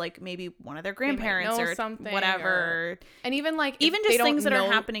themselves, like maybe one of their grandparents or something, whatever. And even like, even just things that are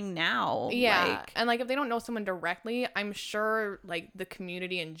happening now. Yeah. Like, and like, if they don't know someone directly, I'm sure like the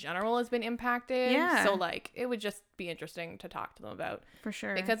community in general has been impacted. Yeah. So like, it would just be interesting to talk to them about. For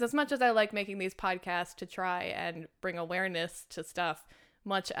sure. Because as much as I like making these podcasts to try and bring awareness to stuff,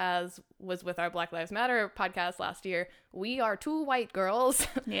 much as was with our Black Lives Matter podcast last year, we are two white girls.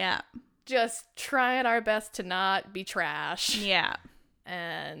 Yeah. Just trying our best to not be trash. Yeah.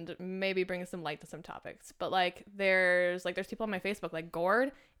 And maybe bring some light to some topics. But like there's people on my Facebook, like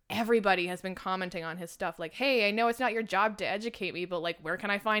Gord, everybody has been commenting on his stuff. Like, hey, I know it's not your job to educate me, but like, where can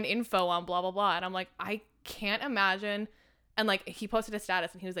I find info on blah, blah, blah? And I'm like, I can't imagine. And like, he posted a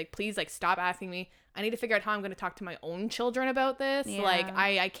status and he was like, please like stop asking me. I need to figure out how I'm going to talk to my own children about this. Yeah. Like,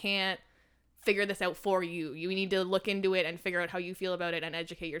 I can't figure this out for you. You need to look into it and figure out how you feel about it and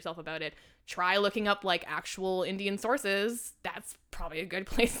educate yourself about it. Try looking up like actual Indian sources. That's probably a good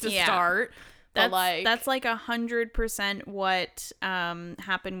place to start. That's like 100% what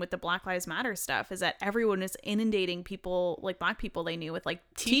happened with the Black Lives Matter stuff, is that everyone is inundating people, like Black people they knew, with like,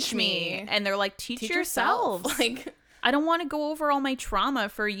 teach me. And they're like, teach yourself. Like, I don't want to go over all my trauma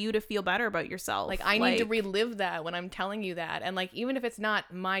for you to feel better about yourself. Like, I need to relive that when I'm telling you that. And like, even if it's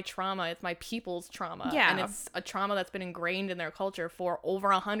not my trauma, it's my people's trauma. Yeah. And it's a trauma that's been ingrained in their culture for over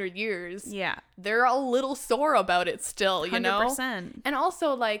 100 years. Yeah. They're a little sore about it still, you 100%. Know? And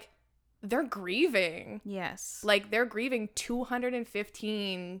also, like, they're grieving. Yes. Like, they're grieving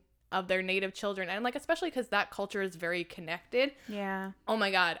 215 of their Native children. And like, especially because that culture is very connected. Yeah. Oh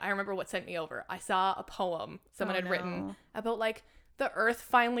my God. I remember what sent me over. I saw a poem someone had written about like the earth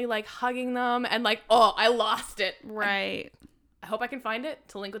finally like hugging them, and like, oh, I lost it. Right. I hope I can find it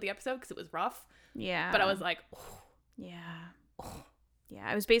to link with the episode because it was rough. Yeah. But I was like, oh. Yeah. Oh. Yeah,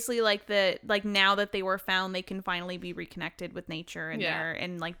 it was basically like now that they were found, they can finally be reconnected with nature and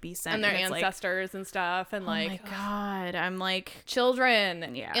and like be sent and their ancestors and stuff, and like, oh my God, I'm like,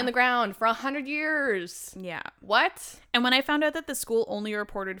 children in the ground for 100 years. Yeah. What? And when I found out that the school only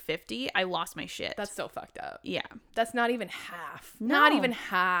reported 50, I lost my shit. That's so fucked up. Yeah. That's not even half. No. Not even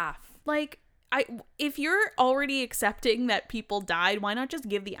half. Like, if you're already accepting that people died, why not just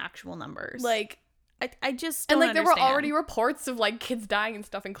give the actual numbers? Like, I just don't understand. There were already reports of like kids dying and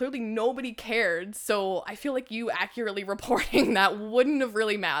stuff, and clearly nobody cared. So I feel like you accurately reporting that wouldn't have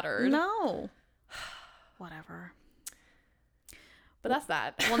really mattered. No. Whatever. But that's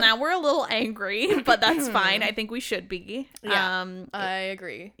that. Well, now we're a little angry, but that's fine. I think we should be. Yeah, I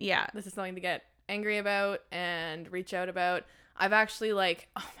agree. Yeah. This is something to get angry about and reach out about. I've actually like,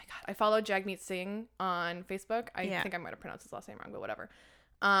 oh my God, I followed Jagmeet Singh on Facebook. I think I might have pronounced his last name wrong, but whatever.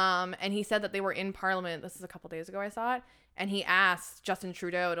 And he said that they were in Parliament. This is a couple days ago I saw it. And he asked Justin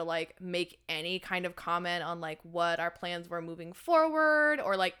Trudeau to like make any kind of comment on like what our plans were moving forward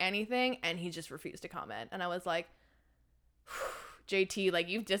or like anything. And he just refused to comment. And I was like, JT, like,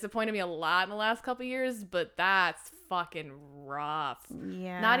 you've disappointed me a lot in the last couple years, but that's fucking rough.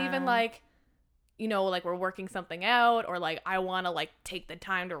 Yeah. Not even like, you know, like we're working something out, or like I want to like take the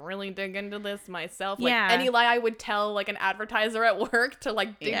time to really dig into this myself. Like any lie I would tell like an advertiser at work to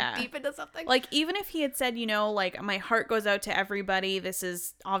like dig deep into something. Like, even if he had said, you know, like, my heart goes out to everybody, this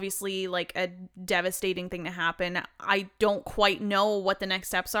is obviously like a devastating thing to happen. I don't quite know what the next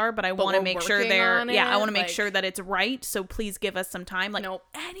steps are, but I want to make sure I want to make sure that it's right. So please give us some time. Like, nope,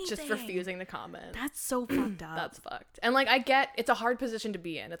 anything. Just refusing to comment. That's so fucked up. That's fucked. And like, I get it's a hard position to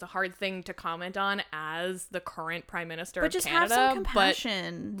be in. It's a hard thing to comment on as the current prime minister of Canada, have some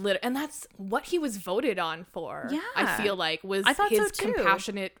compassion. And that's what he was voted on for. Yeah, I feel like was I thought his so too.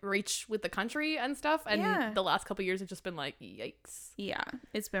 Compassionate reach with the country and stuff. And the last couple of years have just been like, yikes. Yeah,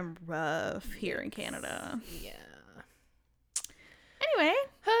 it's been rough here in Canada. Yeah. Anyway,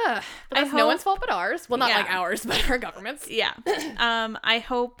 but that's no one's fault but ours. Well, not like ours, but our government's. Yeah. I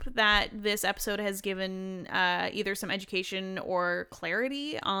hope that this episode has given either some education or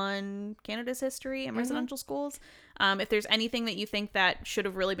clarity on Canada's history and residential schools. If there's anything that you think that should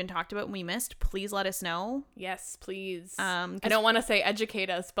have really been talked about and we missed, please let us know. Yes, please. I don't want to say educate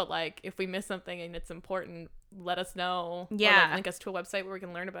us, but like if we miss something and it's important, let us know. Yeah. Or like link us to a website where we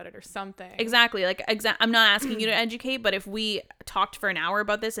can learn about it or something. Exactly. Like I'm not asking you to educate, but if we talked for an hour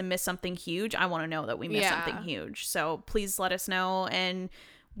about this and missed something huge, I want to know that we missed something huge. So please let us know, and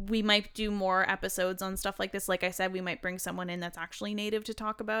we might do more episodes on stuff like this. Like I said, we might bring someone in that's actually native to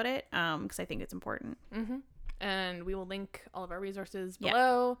talk about it, because I think it's important. Mm-hmm. And we will link all of our resources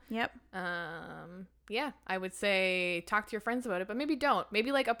below. Yep. Yeah, I would say talk to your friends about it, but maybe don't.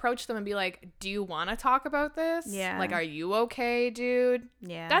 Maybe like approach them and be like, do you want to talk about this? Yeah. Like, are you okay, dude?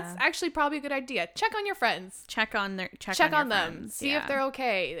 Yeah. That's actually probably a good idea. Check on your friends. Check on them. Friends. See if they're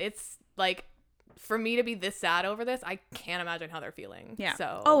okay. It's like, for me to be this sad over this, I can't imagine how they're feeling. Yeah.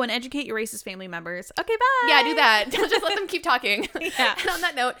 So. Oh, and educate your racist family members. Okay, bye. Yeah, do that. Don't just let them keep talking. Yeah. And on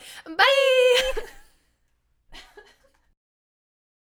that note, bye.